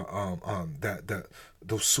 that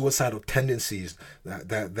those suicidal tendencies,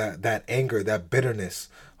 that anger, that bitterness,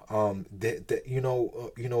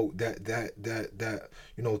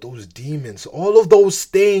 those demons, all of those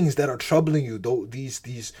things that are troubling you, these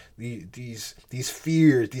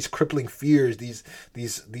fears, these crippling fears, these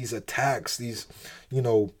attacks, these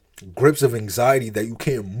grips of anxiety that you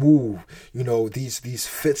can't move, these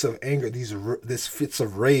fits of anger, these fits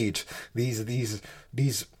of rage,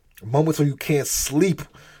 these moments where you can't sleep,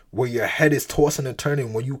 where your head is tossing and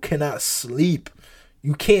turning, where you cannot sleep,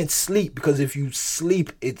 You can't sleep, because if you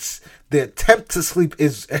sleep, it's the attempt to sleep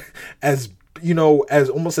is as as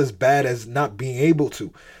almost as bad as not being able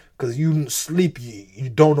to, because you sleep, you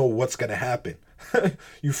don't know what's gonna happen.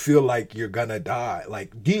 You feel like you're gonna die.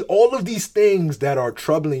 Like all of these things that are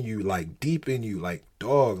troubling you, like deep in you, like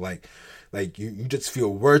dog, like you just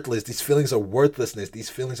feel worthless. These feelings of worthlessness, these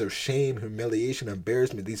feelings of shame, humiliation,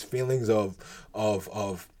 embarrassment, these feelings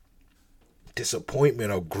of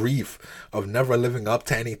disappointment, of grief, of never living up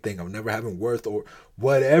to anything, of never having worth, or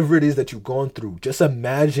whatever it is that you've gone through. Just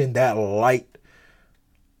imagine that light,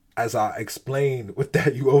 as I explained with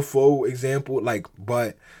that UFO example. Like,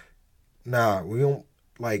 but nah, we don't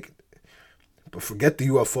like. But forget the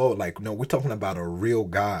UFO. Like, no, we're talking about a real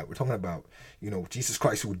God. We're talking about Jesus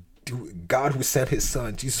Christ, God who sent His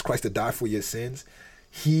Son, Jesus Christ, to die for your sins.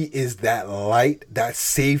 He is that light, that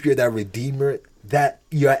Savior, that Redeemer, that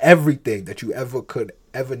you're everything that you could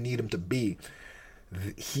ever need Him to be.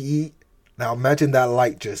 Now imagine that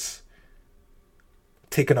light just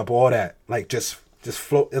taking up all that, like just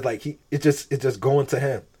float. It's like it's just going to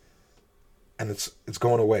Him, and it's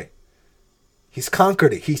going away. He's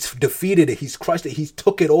conquered it. He's defeated it. He's crushed it. He's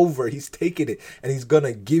took it over. He's taken it, and He's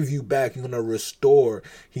gonna give you back. He's gonna restore.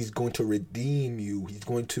 He's going to redeem you. He's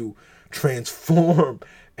going to transform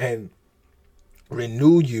and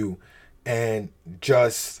renew you, and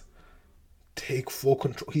just take full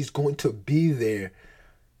control. He's going to be there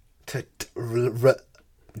to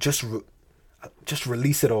just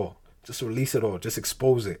release it all. Just release it all. Just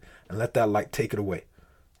expose it and let that light take it away.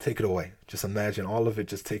 Take it away. Just imagine all of it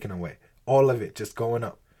just taken away. All of it just going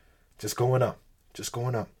up. Just going up. Just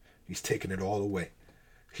going up. He's taking it all away.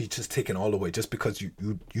 He's just taking all away, just because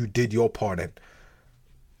you did your part and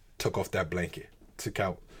took off that blanket, took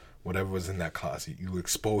out whatever was in that closet. You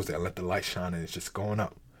exposed it and let the light shine, and it's just going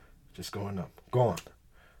up. Just going up. Gone.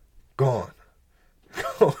 Gone.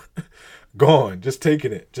 Gone. Gone. Just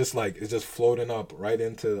taking it. Just like it's just floating up right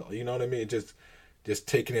into, you know what I mean? Just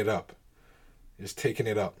taking it up. Just taking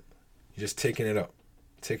it up. Just taking it up.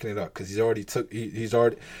 Taking it up. Because he's already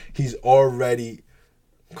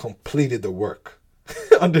completed the work.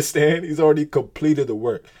 Understand? He's already completed the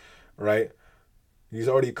work. Right? He's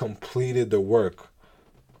already completed the work.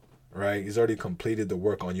 Right? He's already completed the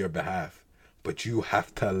work on your behalf. But you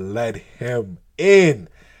have to let Him in.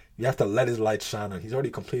 You have to let His light shine on. He's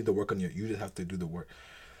already completed the work on you. You just have to do the work.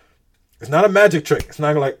 It's not a magic trick. It's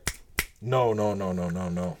not like, no.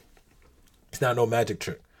 It's not no magic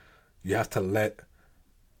trick. You have to let.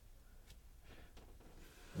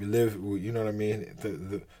 We live, you know what I mean?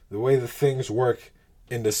 The way the things work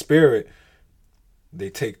in the spirit, they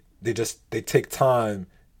take time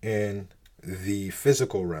in the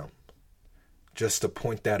physical realm. Just to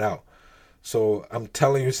point that out. So I'm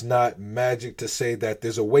telling you, it's not magic to say that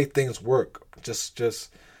there's a way things work.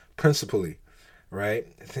 Just principally, right?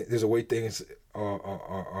 There's a way things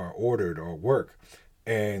are ordered or work,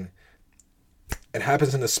 and it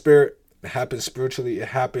happens in the spirit. It happens spiritually. It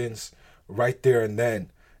happens right there and then.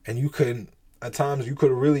 And at times you could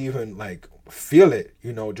really even like feel it,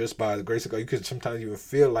 just by the grace of God. You could sometimes even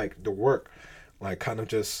feel like the work, like kind of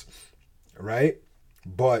just, right?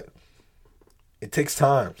 But it takes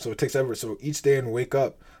time. So it takes effort. So each day and wake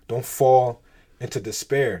up, don't fall into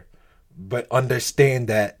despair, but understand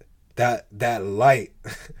that light,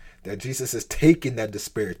 that Jesus is taking that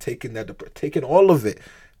despair, taking all of it.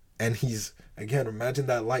 And He's, again, imagine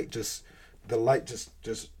that light, just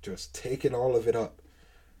taking all of it up.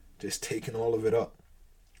 Just taking all of it up,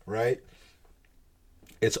 right?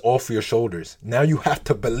 It's off your shoulders. Now you have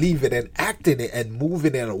to believe it and act in it and move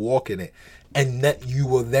in it and walk in it. And that you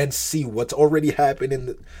will then see what's already happened in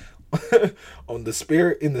the on the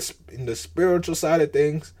spirit, in the spiritual side of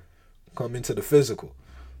things, come into the physical.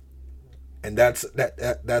 And that's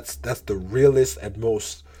the realest and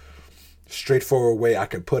most straightforward way I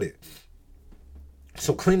can put it.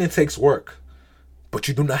 So cleaning takes work, but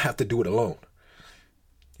you do not have to do it alone.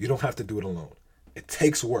 You don't have to do it alone. It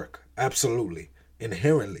takes work, absolutely,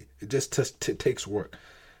 inherently. It just takes work.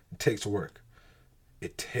 It takes work.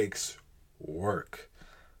 It takes work.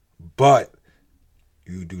 But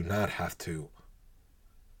you do not have to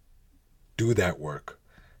do that work.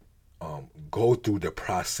 Go through the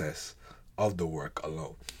process of the work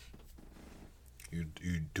alone. You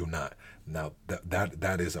do not. Now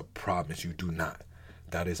that is a promise. You do not.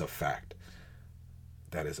 That is a fact.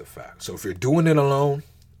 That is a fact. So if you're doing it alone,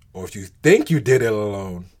 or if you think you did it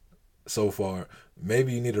alone so far,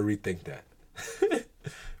 maybe you need to rethink that.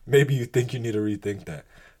 Maybe you think you need to rethink that.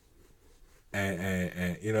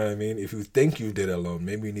 And you know what I mean? If you think you did it alone,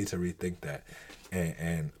 maybe you need to rethink that.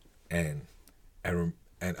 And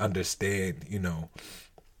and understand, you know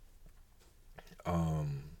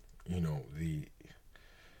the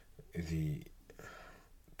the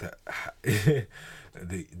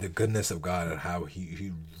the goodness of God and how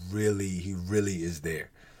he really is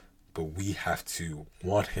there. But we have to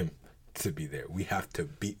want him to be there. We have to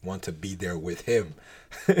want to be there with him,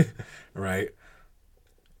 right?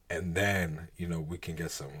 And then we can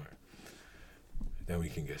get somewhere. Then we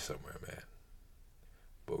can get somewhere, man.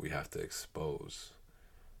 But we have to expose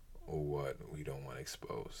what we don't want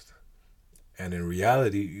exposed. And in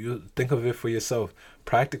reality, you think of it for yourself.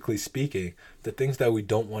 Practically speaking, the things that we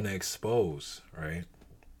don't want to expose, right?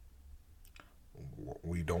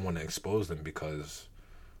 We don't want to expose them because,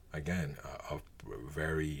 again, of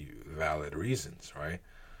very valid reasons, right?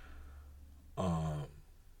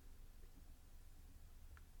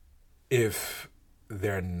 If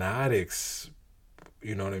they're not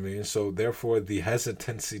you know what I mean? So therefore, the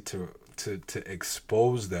hesitancy to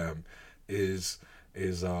expose them is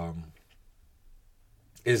is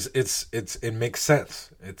it makes sense.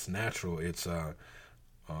 It's natural. It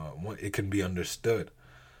can be understood,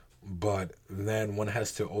 but then one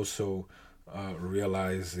has to also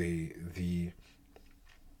realize the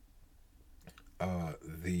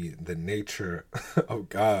nature of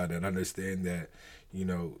God and understand that you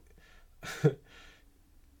know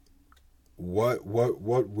what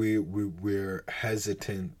we're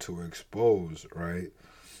hesitant to expose, right?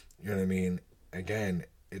 You know what I mean? Again,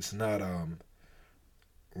 it's not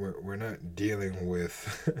we're not dealing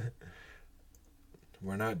with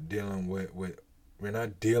we're not dealing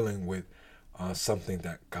with something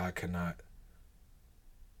that God cannot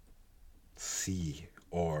see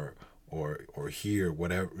or hear,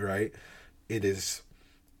 whatever, right? It is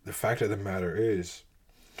the fact of the matter is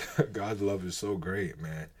God's love is so great,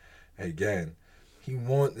 man. Again, he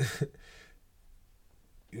want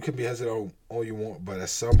you can be hesitant all you want, but at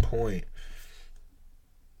some point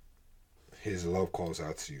his love calls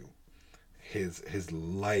out to you. His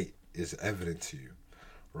light is evident to you,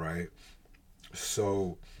 right?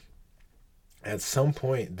 So at some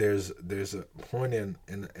point there's a point in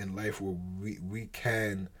life where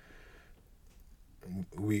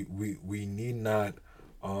we need not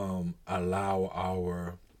allow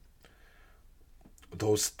our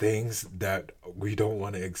those things that we don't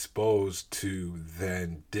want to expose to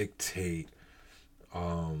then dictate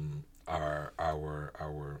our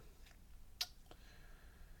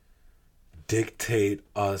dictate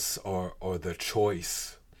us or the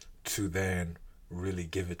choice to then really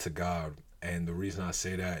give it to God. And the reason I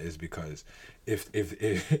say that is because if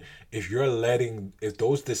you're letting if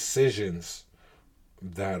those decisions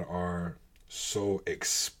that are so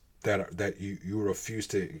that you refuse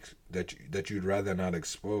to that you'd rather not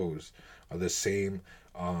expose are the same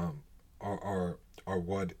are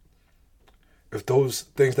what if those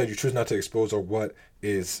things that you choose not to expose are what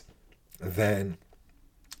is then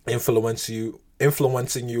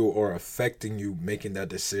influencing you or affecting you making that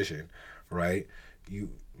decision, right?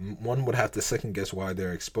 One would have to second guess why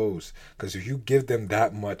they're exposed, because if you give them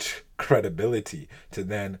that much credibility to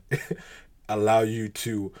then allow you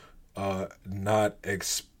to not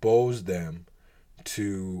expose them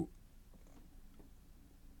to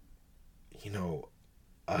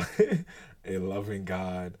uh, a loving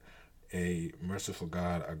God, a merciful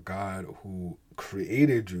God, a God who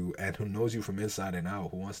created you and who knows you from inside and out,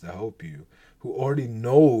 who wants to help you, who already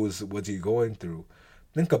knows what you're going through.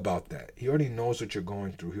 Think about that. He already knows what you're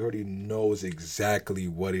going through. He already knows exactly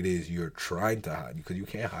what it is you're trying to hide, because you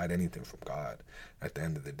can't hide anything from God at the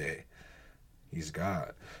end of the day. He's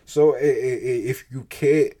God. So if you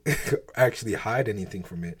can't actually hide anything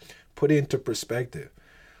from it, put it into perspective.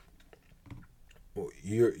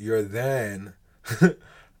 You're then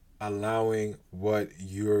allowing what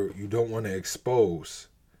you don't want to expose,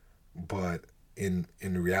 but in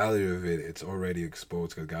reality of it, it's already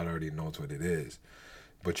exposed because God already knows what it is.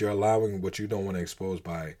 But you're allowing what you don't want to expose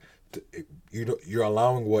you're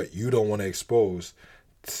allowing what you don't want to expose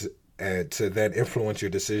to then influence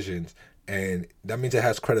your decisions, and that means it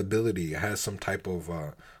has credibility. It has some type of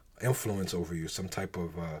influence over you, some type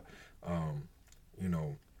of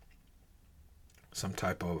some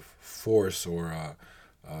type of force or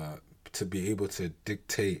to be able to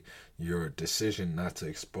dictate your decision not to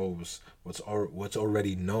expose what's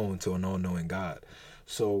already known to an all-knowing God.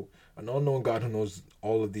 So an all-knowing God who knows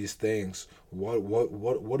all of these things,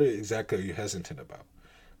 what exactly are you hesitant about,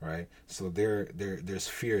 right? So there's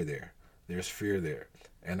fear there. There's fear there.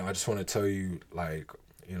 And I just want to tell you, like,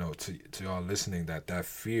 to y'all listening, that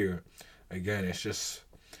fear, again, it's just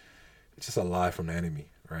a lie from the enemy,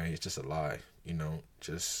 right? It's just a lie,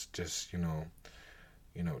 just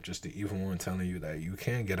just the evil one telling you that you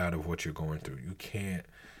can't get out of what you're going through.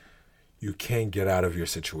 You can't get out of your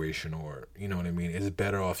situation, or you know what I mean. It's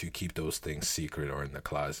better off you keep those things secret or in the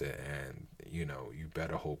closet, and you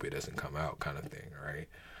better hope it doesn't come out, kind of thing, right?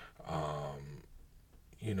 Um,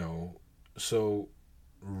 so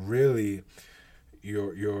really,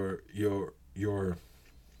 you're you're you're you're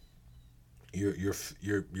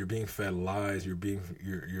you're being fed lies. You're being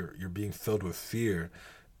filled with fear,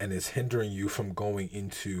 and it's hindering you from going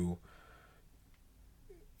into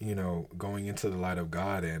the light of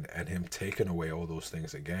God, and him taking away all those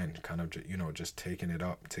things again, kind of just taking it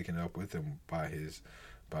up with him by his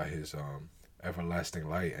everlasting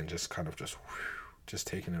light, and just kind of just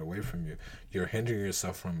taking it away from you. You're hindering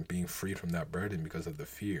yourself from being freed from that burden because of the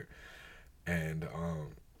fear. And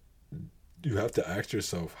you have to ask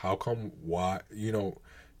yourself, how come, why,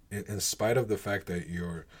 in spite of the fact that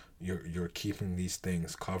you're keeping these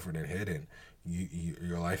things covered and hidden,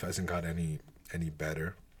 your life hasn't got any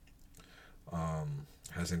better,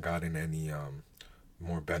 hasn't gotten any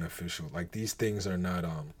more beneficial. Like, these things are not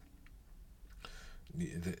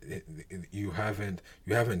you haven't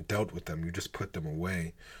dealt with them. You just put them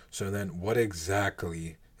away. So then, what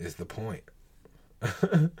exactly is the point?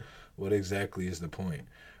 What exactly is the point,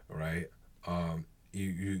 right? I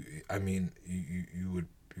mean, you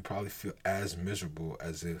probably feel as miserable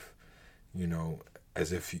you know,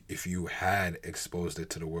 as if you had exposed it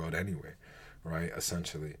to the world anyway, right?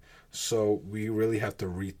 Essentially. So we really have to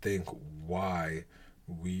rethink why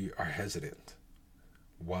we are hesitant,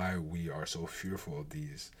 why we are so fearful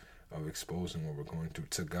of exposing what we're going through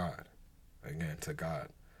to God. Again, to God.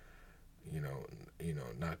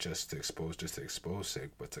 Not just to expose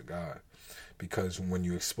sake, but to God. Because when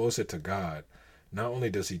you expose it to God, not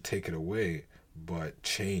only does he take it away, but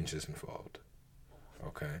change is involved.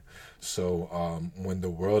 Okay? So when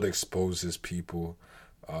the world exposes people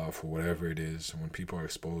for whatever it is, when people are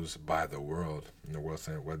exposed by the world, and the world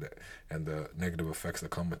saying and the negative effects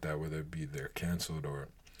that come with that, whether it be they're canceled or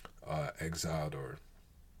exiled, or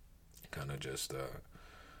kind of just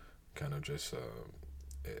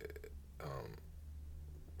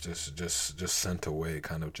sent away,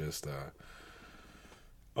 kind of just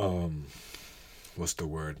what's the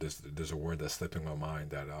word? There's a word that's slipping my mind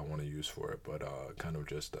that I want to use for it, but kind of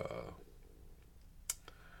just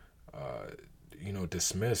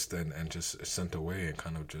dismissed and just sent away, and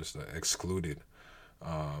kind of just excluded,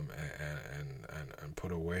 and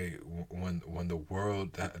put away. When the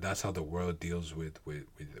world, that's how the world deals with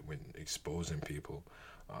when exposing people,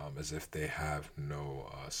 as if they have no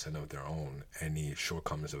sin of their own, any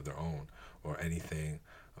shortcomings of their own, or anything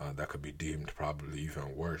that could be deemed probably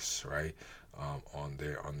even worse, right? On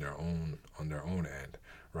their own end,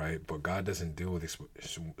 right? But God doesn't deal with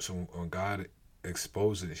so when God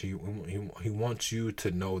exposes, he wants you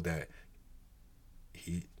to know that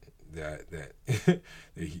that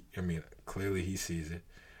I mean, clearly he sees it,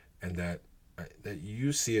 and that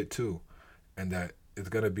you see it too, and that it's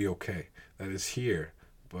gonna be okay. That it's here,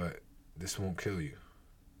 but this won't kill you.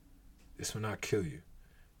 This will not kill you.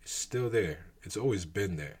 It's still there. It's always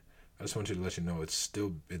been there. I just want you to let you know it's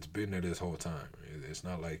been there this whole time. It's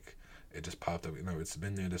not like it just popped up. No, it's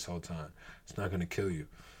been there this whole time. It's not gonna kill you.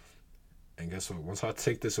 And guess what? Once I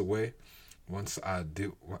take this away, once I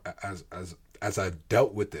do, as I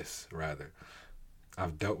dealt with this, rather,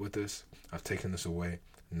 I've dealt with this. I've taken this away.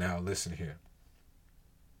 Now listen here.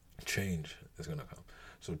 Change is gonna come.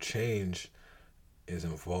 So change is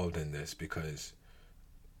involved in this, because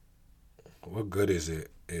what good is it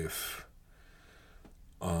if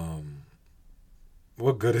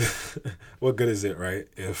what good is it, right,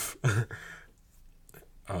 if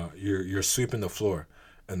you're sweeping the floor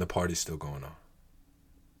and the party's still going on?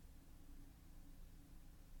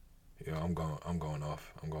 I'm going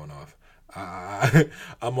off.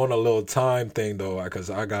 I'm on a little time thing though, because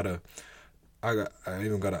I gotta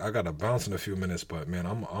bounce in a few minutes. But man,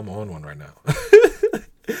 I'm on one right now.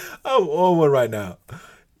 I'm on one right now.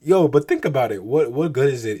 Yo, but think about it. What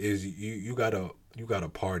good is it? Is you got a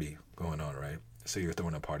party going on, right? So you're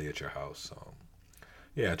throwing a party at your house.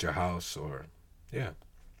 At your house, or right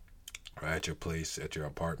at your place, at your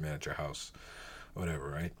apartment, at your house, whatever,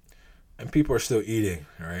 right? And people are still eating,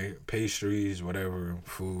 right? Pastries, whatever,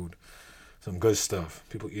 food, some good stuff.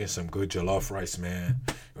 People eating some good jollof rice, man.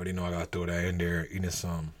 You already know I gotta throw that in there. Eating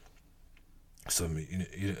some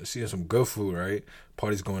seeing some good food, right?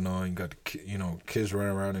 Parties going on. You got kids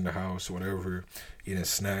running around in the house, whatever, eating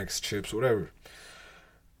snacks, chips, whatever.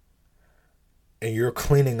 And you're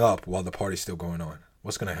cleaning up while the party's still going on.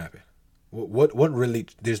 What's gonna happen? What really?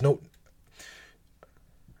 There's no.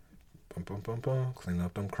 Bum, bum, bum, bum. Clean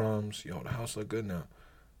up them crumbs. Yo, the house look good now.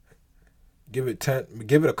 give it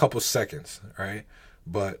a couple seconds, right?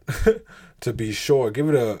 But to be sure, give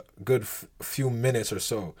it a good few minutes or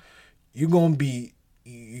so. You're gonna be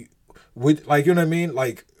with, like, you know what I mean,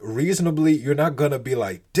 like, reasonably, you're not gonna be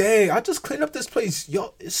like, dang, I just cleaned up this place,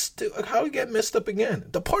 yo, it's still, how it get messed up again?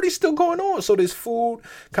 The party's still going on. So there's food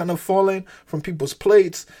kind of falling from people's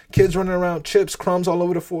plates, kids running around, chips, crumbs all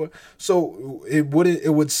over the floor. So it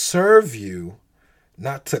would serve you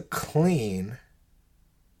not to clean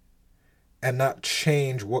and not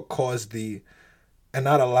change what caused the, and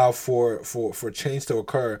not allow for change to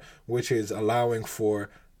occur, which is allowing for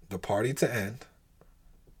the party to end,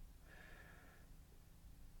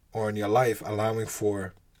 or in your life allowing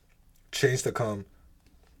for change to come.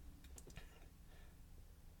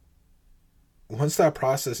 Once that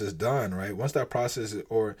process is done, right? Once that process,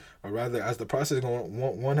 or rather, as the process is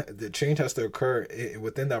going, the change has to occur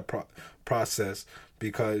within that process,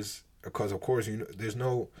 because of course, there's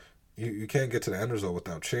no, you can't get to the end result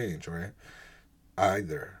without change, right?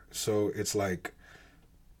 Either. So it's like,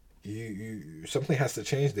 you something has to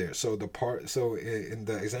change there. So in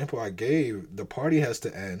the example I gave, the party has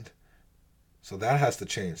to end. So that has to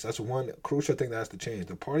change. That's one crucial thing that has to change.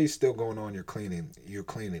 The party's still going on. You're cleaning. You're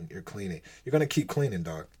cleaning. You're cleaning. You're gonna keep cleaning,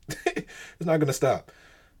 dog. It's not gonna stop.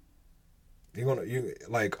 You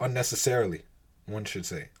like, unnecessarily, one should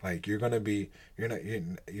say. Like, you're gonna be. You're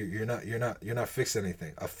not fixing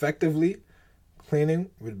anything. Effectively,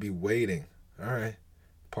 cleaning would be waiting. All right,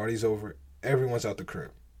 party's over. Everyone's out the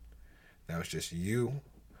crib. Now it's just you,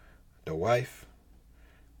 the wife.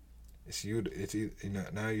 It's you.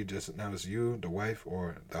 Now it's you, the wife,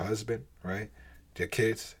 or the husband, right? Your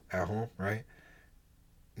kids at home, right?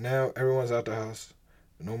 Now everyone's out the house.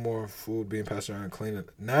 No more food being passed around and cleaning.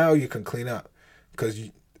 Now you can clean up, because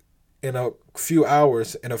in a few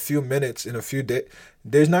hours, in a few minutes, in a few days,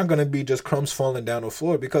 there's not gonna be just crumbs falling down the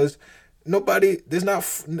floor, because there's not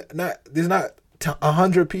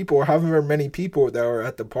 100 people or however many people that are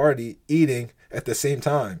at the party eating at the same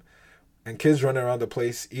time, and kids running around the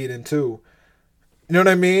place eating too. You know what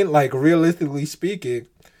I mean? Like, realistically speaking,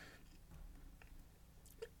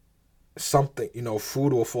 something,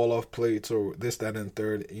 food will fall off plates, or this, that, and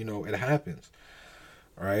third. It happens,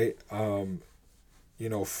 right?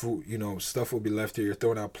 Food, stuff will be left here. You're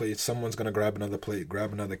throwing out plates. Someone's gonna grab another plate,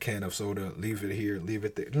 grab another can of soda, leave it here, leave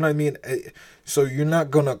it there. You know what I mean? So you're not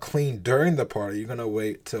gonna clean during the party. You're gonna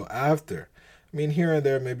wait till after. I mean, here and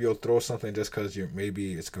there, maybe you'll throw something just because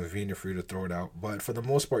maybe it's convenient for you to throw it out. But for the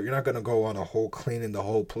most part, you're not gonna go on a whole cleaning the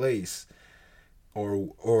whole place,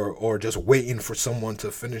 or just waiting for someone to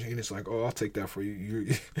finish. And it's like, oh, I'll take that for you.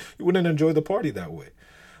 You wouldn't enjoy the party that way.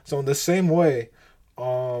 So in the same way,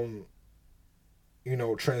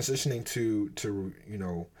 transitioning to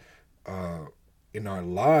in our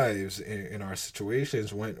lives, in our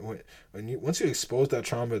situations, once you expose that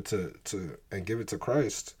trauma to and give it to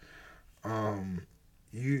Christ, the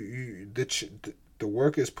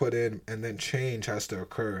work is put in, and then change has to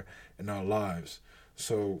occur in our lives.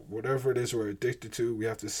 So whatever it is we're addicted to, we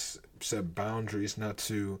have to set boundaries not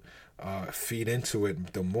to feed into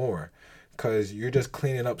it the more, because you're just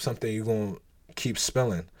cleaning up something you're going to keep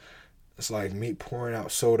spilling. It's like me pouring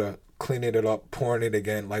out soda, cleaning it up, pouring it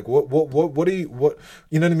again. Like, what do you know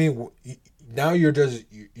what I mean? Now you're just,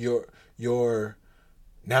 you're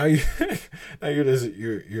now you now you're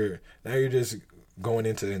just going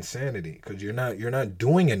into insanity, because you're not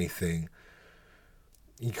doing anything,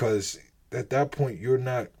 because at that point you're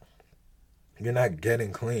not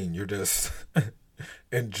getting clean. You're just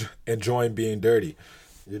enjoying being dirty.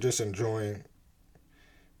 You're just enjoying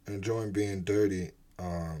being dirty,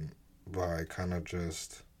 by kind of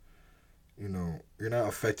just, you're not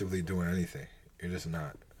effectively doing anything. You're just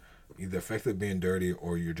not either effectively being dirty,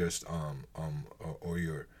 or you're just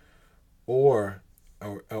or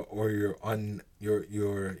you're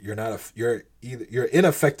you're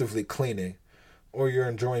ineffectively cleaning, or you're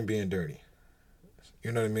enjoying being dirty.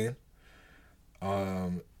 You know what I mean?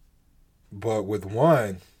 But with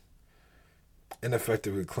one,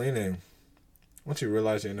 ineffectively cleaning, once you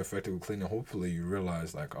realize you're ineffectively cleaning, hopefully you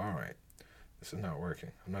realize, like, all right, this is not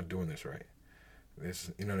working. I'm not doing this right. You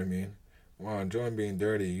know what I mean? Well, enjoying being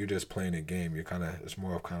dirty, you're just playing a game. It's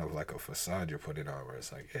more of kind of like a facade you're putting on, where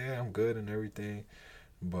it's like, yeah, I'm good and everything,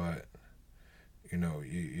 but you're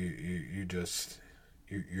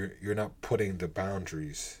not putting the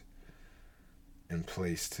boundaries in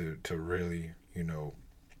place to really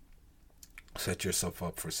set yourself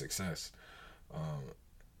up for success.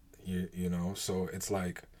 So it's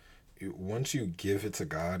like, once you give it to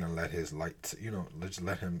God and let His light,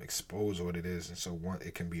 let Him expose what it is, and so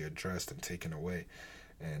it can be addressed and taken away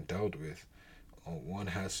and dealt with. one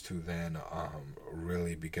has to then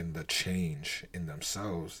really begin the change in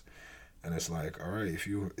themselves. And it's like, all right,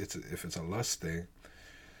 if it's a lust thing,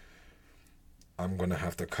 I'm gonna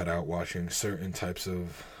have to cut out watching certain types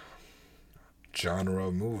of genre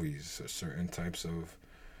of movies, or certain types of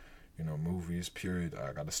movies. Period.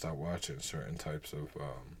 I gotta stop watching certain types of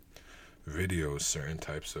videos, certain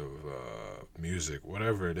types of music,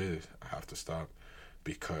 whatever it is. I have to stop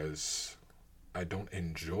because I don't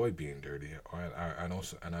enjoy being dirty, or I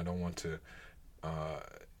don't want to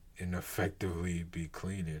ineffectively be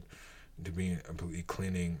cleaning, to be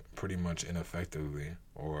cleaning pretty much ineffectively,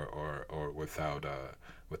 or without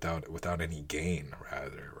any gain,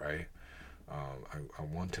 rather, right? I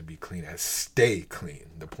want to be clean and stay clean.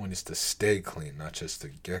 The point is to stay clean, not just to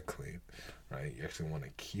get clean, right? You actually want to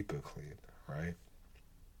keep it clean, right?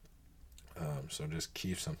 So just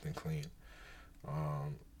keep something clean.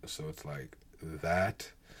 So it's like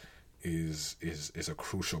that is a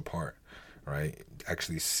crucial part, right?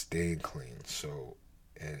 Actually staying clean. So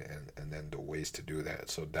and then the ways to do that.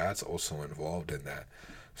 So that's also involved in that.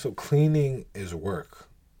 So cleaning is work.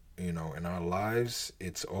 In our lives,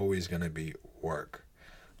 it's always gonna be work.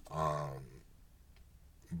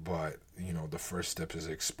 But the first step is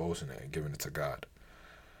exposing it and giving it to God.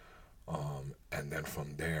 And then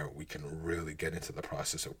from there, we can really get into the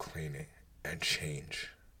process of cleaning and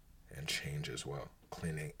change as well.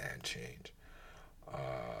 Cleaning and change.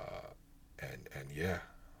 And yeah,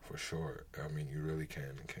 for sure. I mean, you really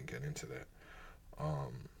can get into that.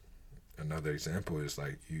 Another example is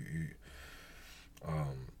like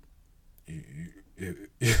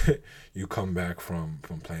you come back from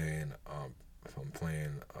playing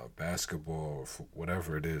basketball, or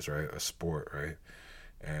whatever it is, right? A sport, right?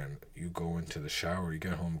 And you go into the shower, you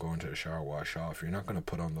get home, go into the shower, wash off. You're not gonna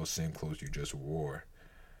put on those same clothes you just wore,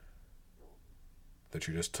 that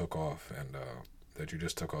you just took off, and that you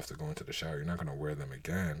just took off to go into the shower. You're not gonna wear them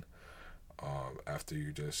again after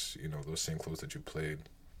you just those same clothes that you played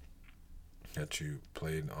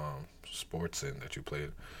sports in, that you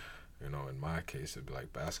played. In my case, it'd be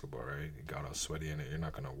like basketball, right? You got all sweaty in it. You're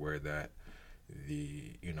not gonna wear that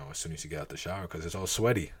as soon as you get out the shower, because it's all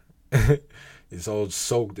sweaty. It's all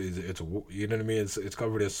soaked. It's you know what I mean. It's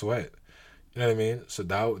covered in sweat. You know what I mean. So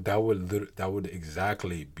that would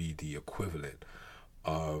exactly be the equivalent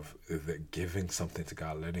of the giving something to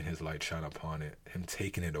God, letting His light shine upon it, Him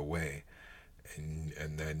taking it away,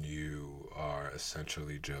 and then you are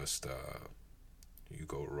essentially just you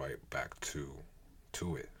go right back to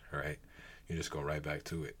it, right? You just go right back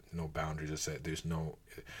to it. No boundaries are set. There's no,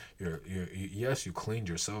 yes, you cleaned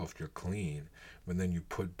yourself. You're clean, but then you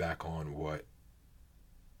put back on what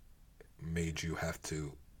made you have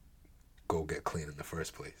to go get clean in the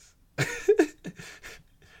first place.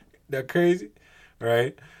 That crazy,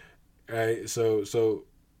 right? Right. So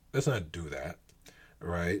let's not do that,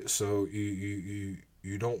 right? So you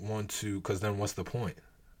don't want to, because then what's the point?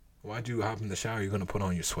 Why'd you hop in the shower? You're gonna put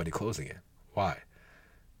on your sweaty clothes again. Why?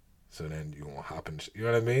 So then you won't hop in. You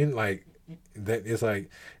know what I mean? Like that. It's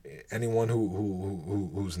like anyone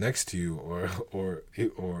who's next to you or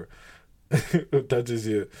who touches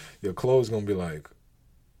your clothes gonna be like,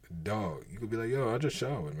 dog. You could be like, yo, I just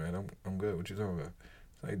showered, man. I'm good. What you talking about?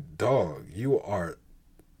 It's like, dog, you are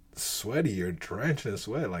sweaty. You're drenched in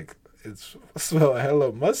sweat. Like it's smell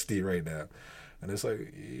hella musty right now. And it's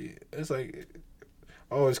like,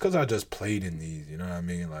 oh, it's because I just played in these. You know what I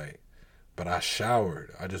mean? Like. But I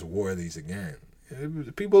showered. I just wore these again.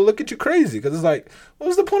 People look at you crazy because it's like,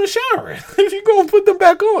 what's the point of showering? If you go and put them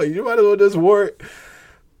back on, you might as well just wear it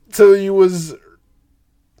till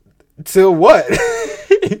what?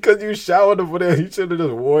 Because you showered them for them. You should have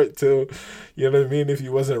just wore it till, you know what I mean? If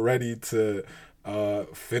you wasn't ready to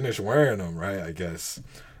finish wearing them, right? I guess.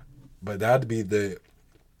 But that'd be the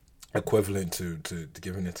equivalent to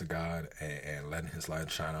giving it to God and letting His light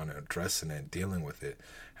shine on it, addressing it, dealing with it,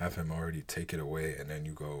 have Him already take it away, and then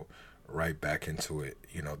you go right back into it,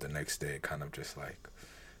 the next day, kind of just like,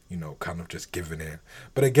 kind of just giving in.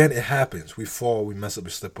 But again, it happens. We fall, we mess up, we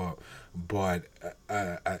slip up. But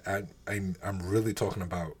I'm really talking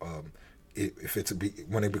about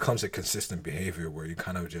when it becomes a consistent behavior where you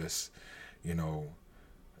kind of just, where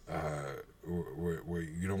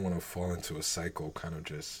you don't want to fall into a cycle, kind of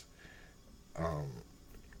just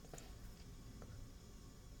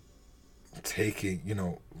taking,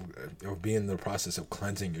 or being in the process of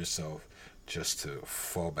cleansing yourself just to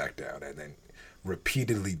fall back down, and then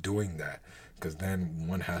repeatedly doing that, because then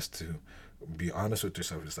one has to be honest with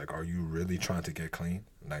yourself. It's like, are you really trying to get clean?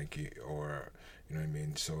 Like, or, you know what I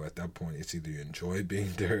mean? So at that point, it's either you enjoy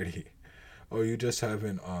being dirty, or you just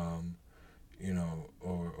haven't,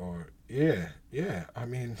 or yeah. I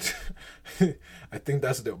mean, I think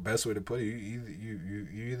that's the best way to put it. You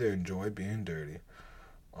either enjoy being dirty,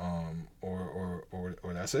 or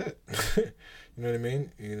that's it. You know what I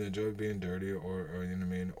mean? You either enjoy being dirty, or you know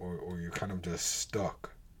what I mean, or you're kind of just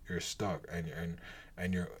stuck. You're stuck,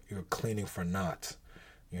 and you're cleaning for naught.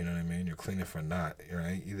 You know what I mean? You're cleaning for naught,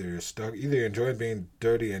 right? Either you're stuck, either you enjoy being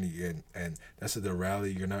dirty, and that's the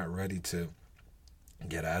rally. You're not ready to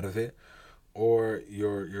get out of it, or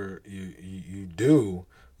you do,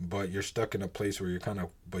 but you're stuck in a place where you're kind of,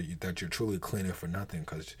 that you're truly cleaning for nothing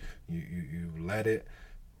because you let it,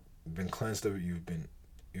 been cleansed of it, you've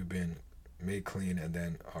been made clean, and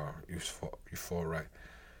then you fall right,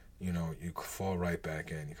 you fall right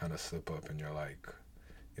back in. You kind of slip up, and you're like,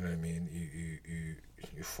 you know what I mean?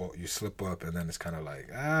 You fall, you slip up, and then it's kind of like,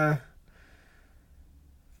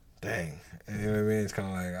 dang, you know what I mean? It's kind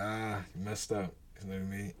of like, you messed up. You know what I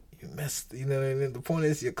mean? You messed. You know what I mean? The point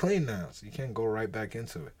is, you're clean now, so you can't go right back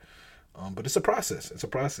into it. But it's a process. It's a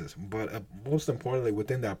process. But most importantly,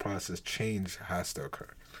 within that process, change has to occur.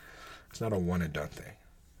 It's not a one and done thing.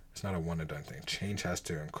 It's not a one and done thing. Change has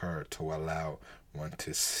to occur to allow one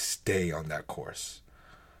to stay on that course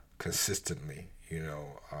consistently,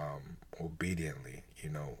 obediently,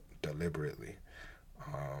 deliberately,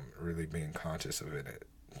 really being conscious of it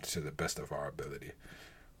to the best of our ability.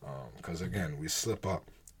 Because again, we slip up,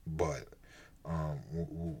 but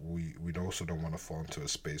we also don't want to fall into a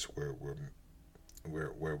space where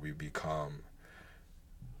we become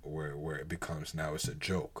where it becomes, now it's a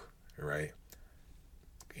joke, right?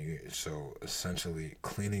 So essentially,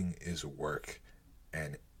 cleaning is work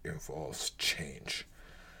and involves change.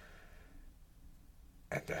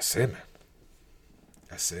 And that's it, man.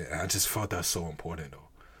 That's it. And I just felt that's so important, though,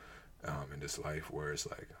 in this life, where it's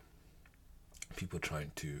like people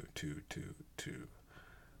trying to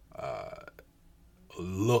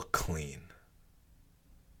look clean.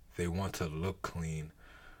 They want to look clean.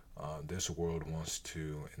 This world wants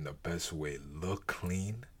to, in the best way, look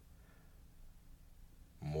clean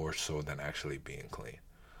more so than actually being clean.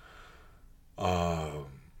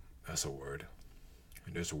 That's a word.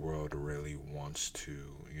 This world really wants to,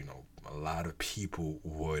 a lot of people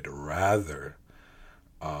would rather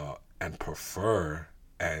and prefer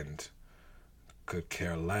and could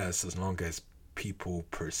care less, as long as people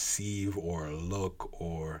perceive or look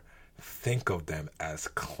or think of them as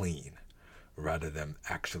clean rather than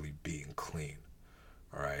actually being clean.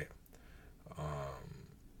 All right.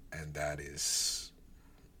 And that is,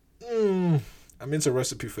 it's a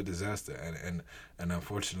recipe for disaster. And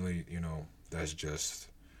unfortunately, that's just,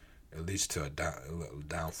 it leads to a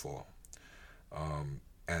downfall.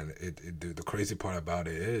 And the crazy part about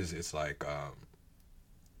it is, it's like,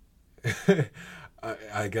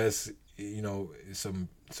 I guess, some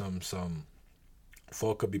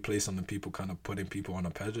fault could be placed on the people, kind of putting people on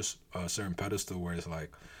a certain pedestal where it's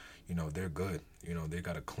like, they're good, they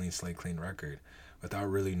got a clean slate, clean record, without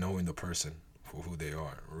really knowing the person for who they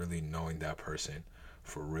are, really knowing that person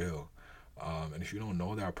for real. And if you don't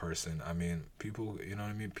know that person, people,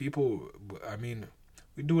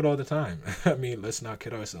 we do it all the time. Let's not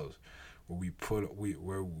kid ourselves.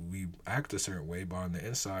 Where we act a certain way, but on the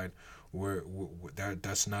inside,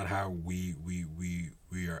 that's not how we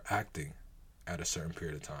are acting at a certain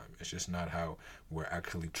period of time. It's just not how we're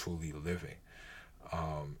actually truly living.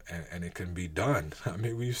 And it can be done.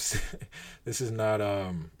 This is not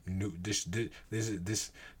new. This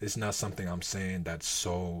is not something I'm saying that's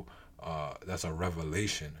so that's a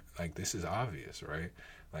revelation. Like, this is obvious, right?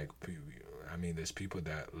 Like, there's people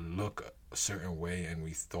that look a certain way, and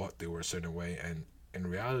we thought they were a certain way, and in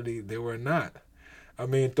reality, they were not.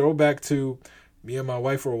 Throwback to me and my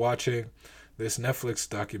wife were watching this Netflix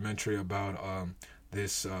documentary about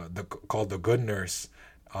called The Good Nurse.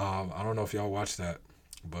 I don't know if y'all watched that,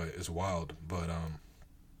 but it's wild. But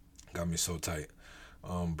got me so tight.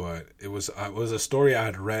 But it was a story I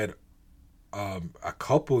had read a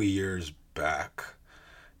couple years back,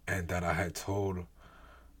 and that I had told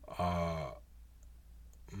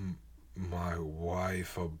my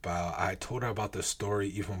wife about. I told her about the story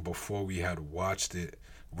even before we had watched it,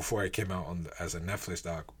 before it came out as a Netflix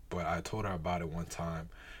doc. But I told her about it one time.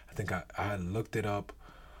 I think I had looked it up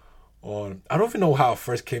on, I don't even know how I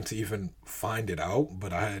first came to even find it out,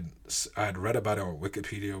 but I had read about it on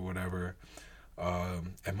Wikipedia or whatever.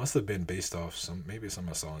 It must have been based off maybe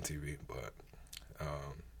something I saw on TV, but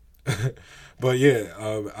but yeah,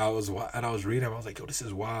 I was reading, I was like, yo, this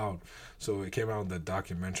is wild. So it came out in the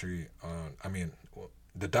documentary.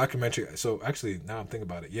 The documentary. So actually, now I'm thinking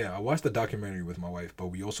about it. Yeah, I watched the documentary with my wife, but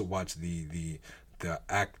we also watched the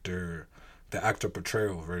actor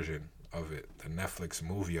portrayal version of it, the Netflix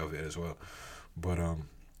movie of it as well. But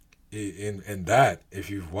in that, if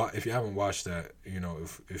you haven't watched that,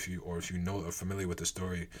 if you know are familiar with the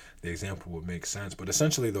story, the example would make sense. But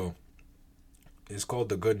essentially, though, it's called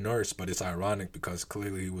The Good Nurse, but it's ironic because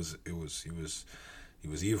clearly he was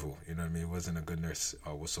evil. You know what I mean? He wasn't a good nurse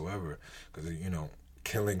whatsoever, because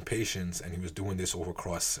killing patients, and he was doing this over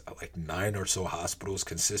across like 9 or so hospitals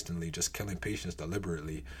consistently, just killing patients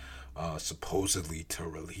deliberately, supposedly to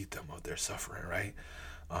relieve them of their suffering, right?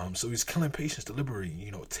 So he's killing patients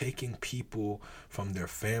deliberately, taking people from their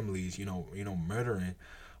families, murdering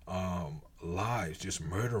lives, just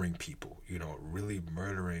murdering people, really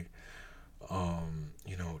murdering,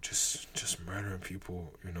 just murdering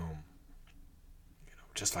people,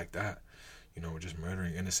 just like that, just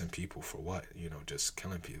murdering innocent people for what, just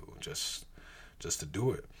killing people, just to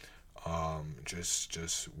do it,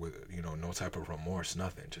 just with no type of remorse,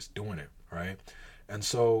 nothing, just doing it, right? And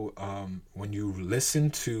so when you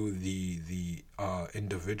listen to the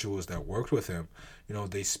individuals that worked with him,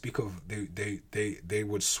 they speak of they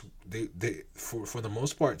would they for the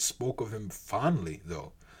most part spoke of him fondly,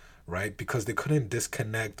 though, right? Because they couldn't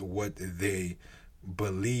disconnect what they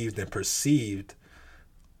believed and perceived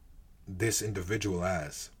this individual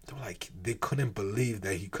as. They were like, they couldn't believe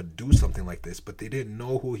that he could do something like this, but they didn't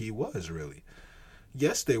know who he was really.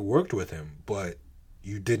 Yes, they worked with him, but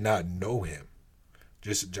you did not know him.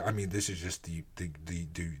 This is just the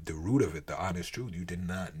root of it, the honest truth. You did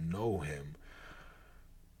not know him.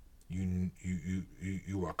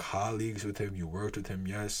 You were colleagues with him. You worked with him.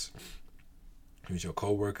 Yes, he was your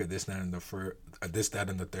coworker. This, that, and the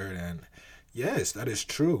third. And yes, that is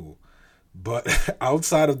true. But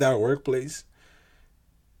outside of that workplace,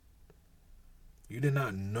 you did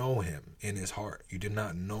not know him in his heart. You did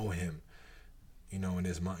not know him, in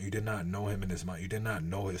his mind. You did not know him in his mind. You did not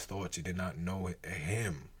know his thoughts. You did not know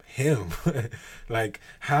him. Like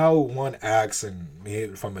how one acts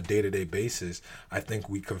and from a day-to-day basis, I think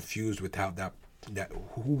we confuse with how that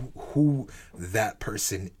who that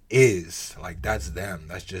person is. Like that's them.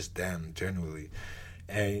 That's just them generally.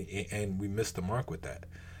 And we miss the mark with that.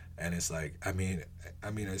 And it's like, I mean,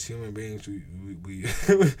 as human beings, we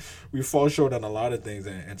we fall short on a lot of things,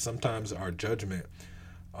 and sometimes our judgment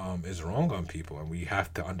is wrong on people, and we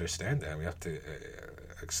have to understand that. We have to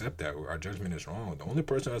accept that our judgment is wrong. The only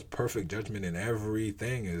person who has perfect judgment in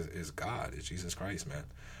everything is God, is Jesus Christ, man.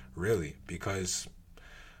 Really, because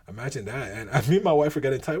imagine that. And me and my wife were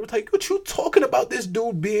getting tired. We're like, what you talking about? This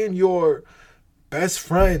dude being your best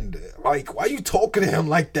friend? Like, why are you talking to him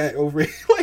like that over here? Like,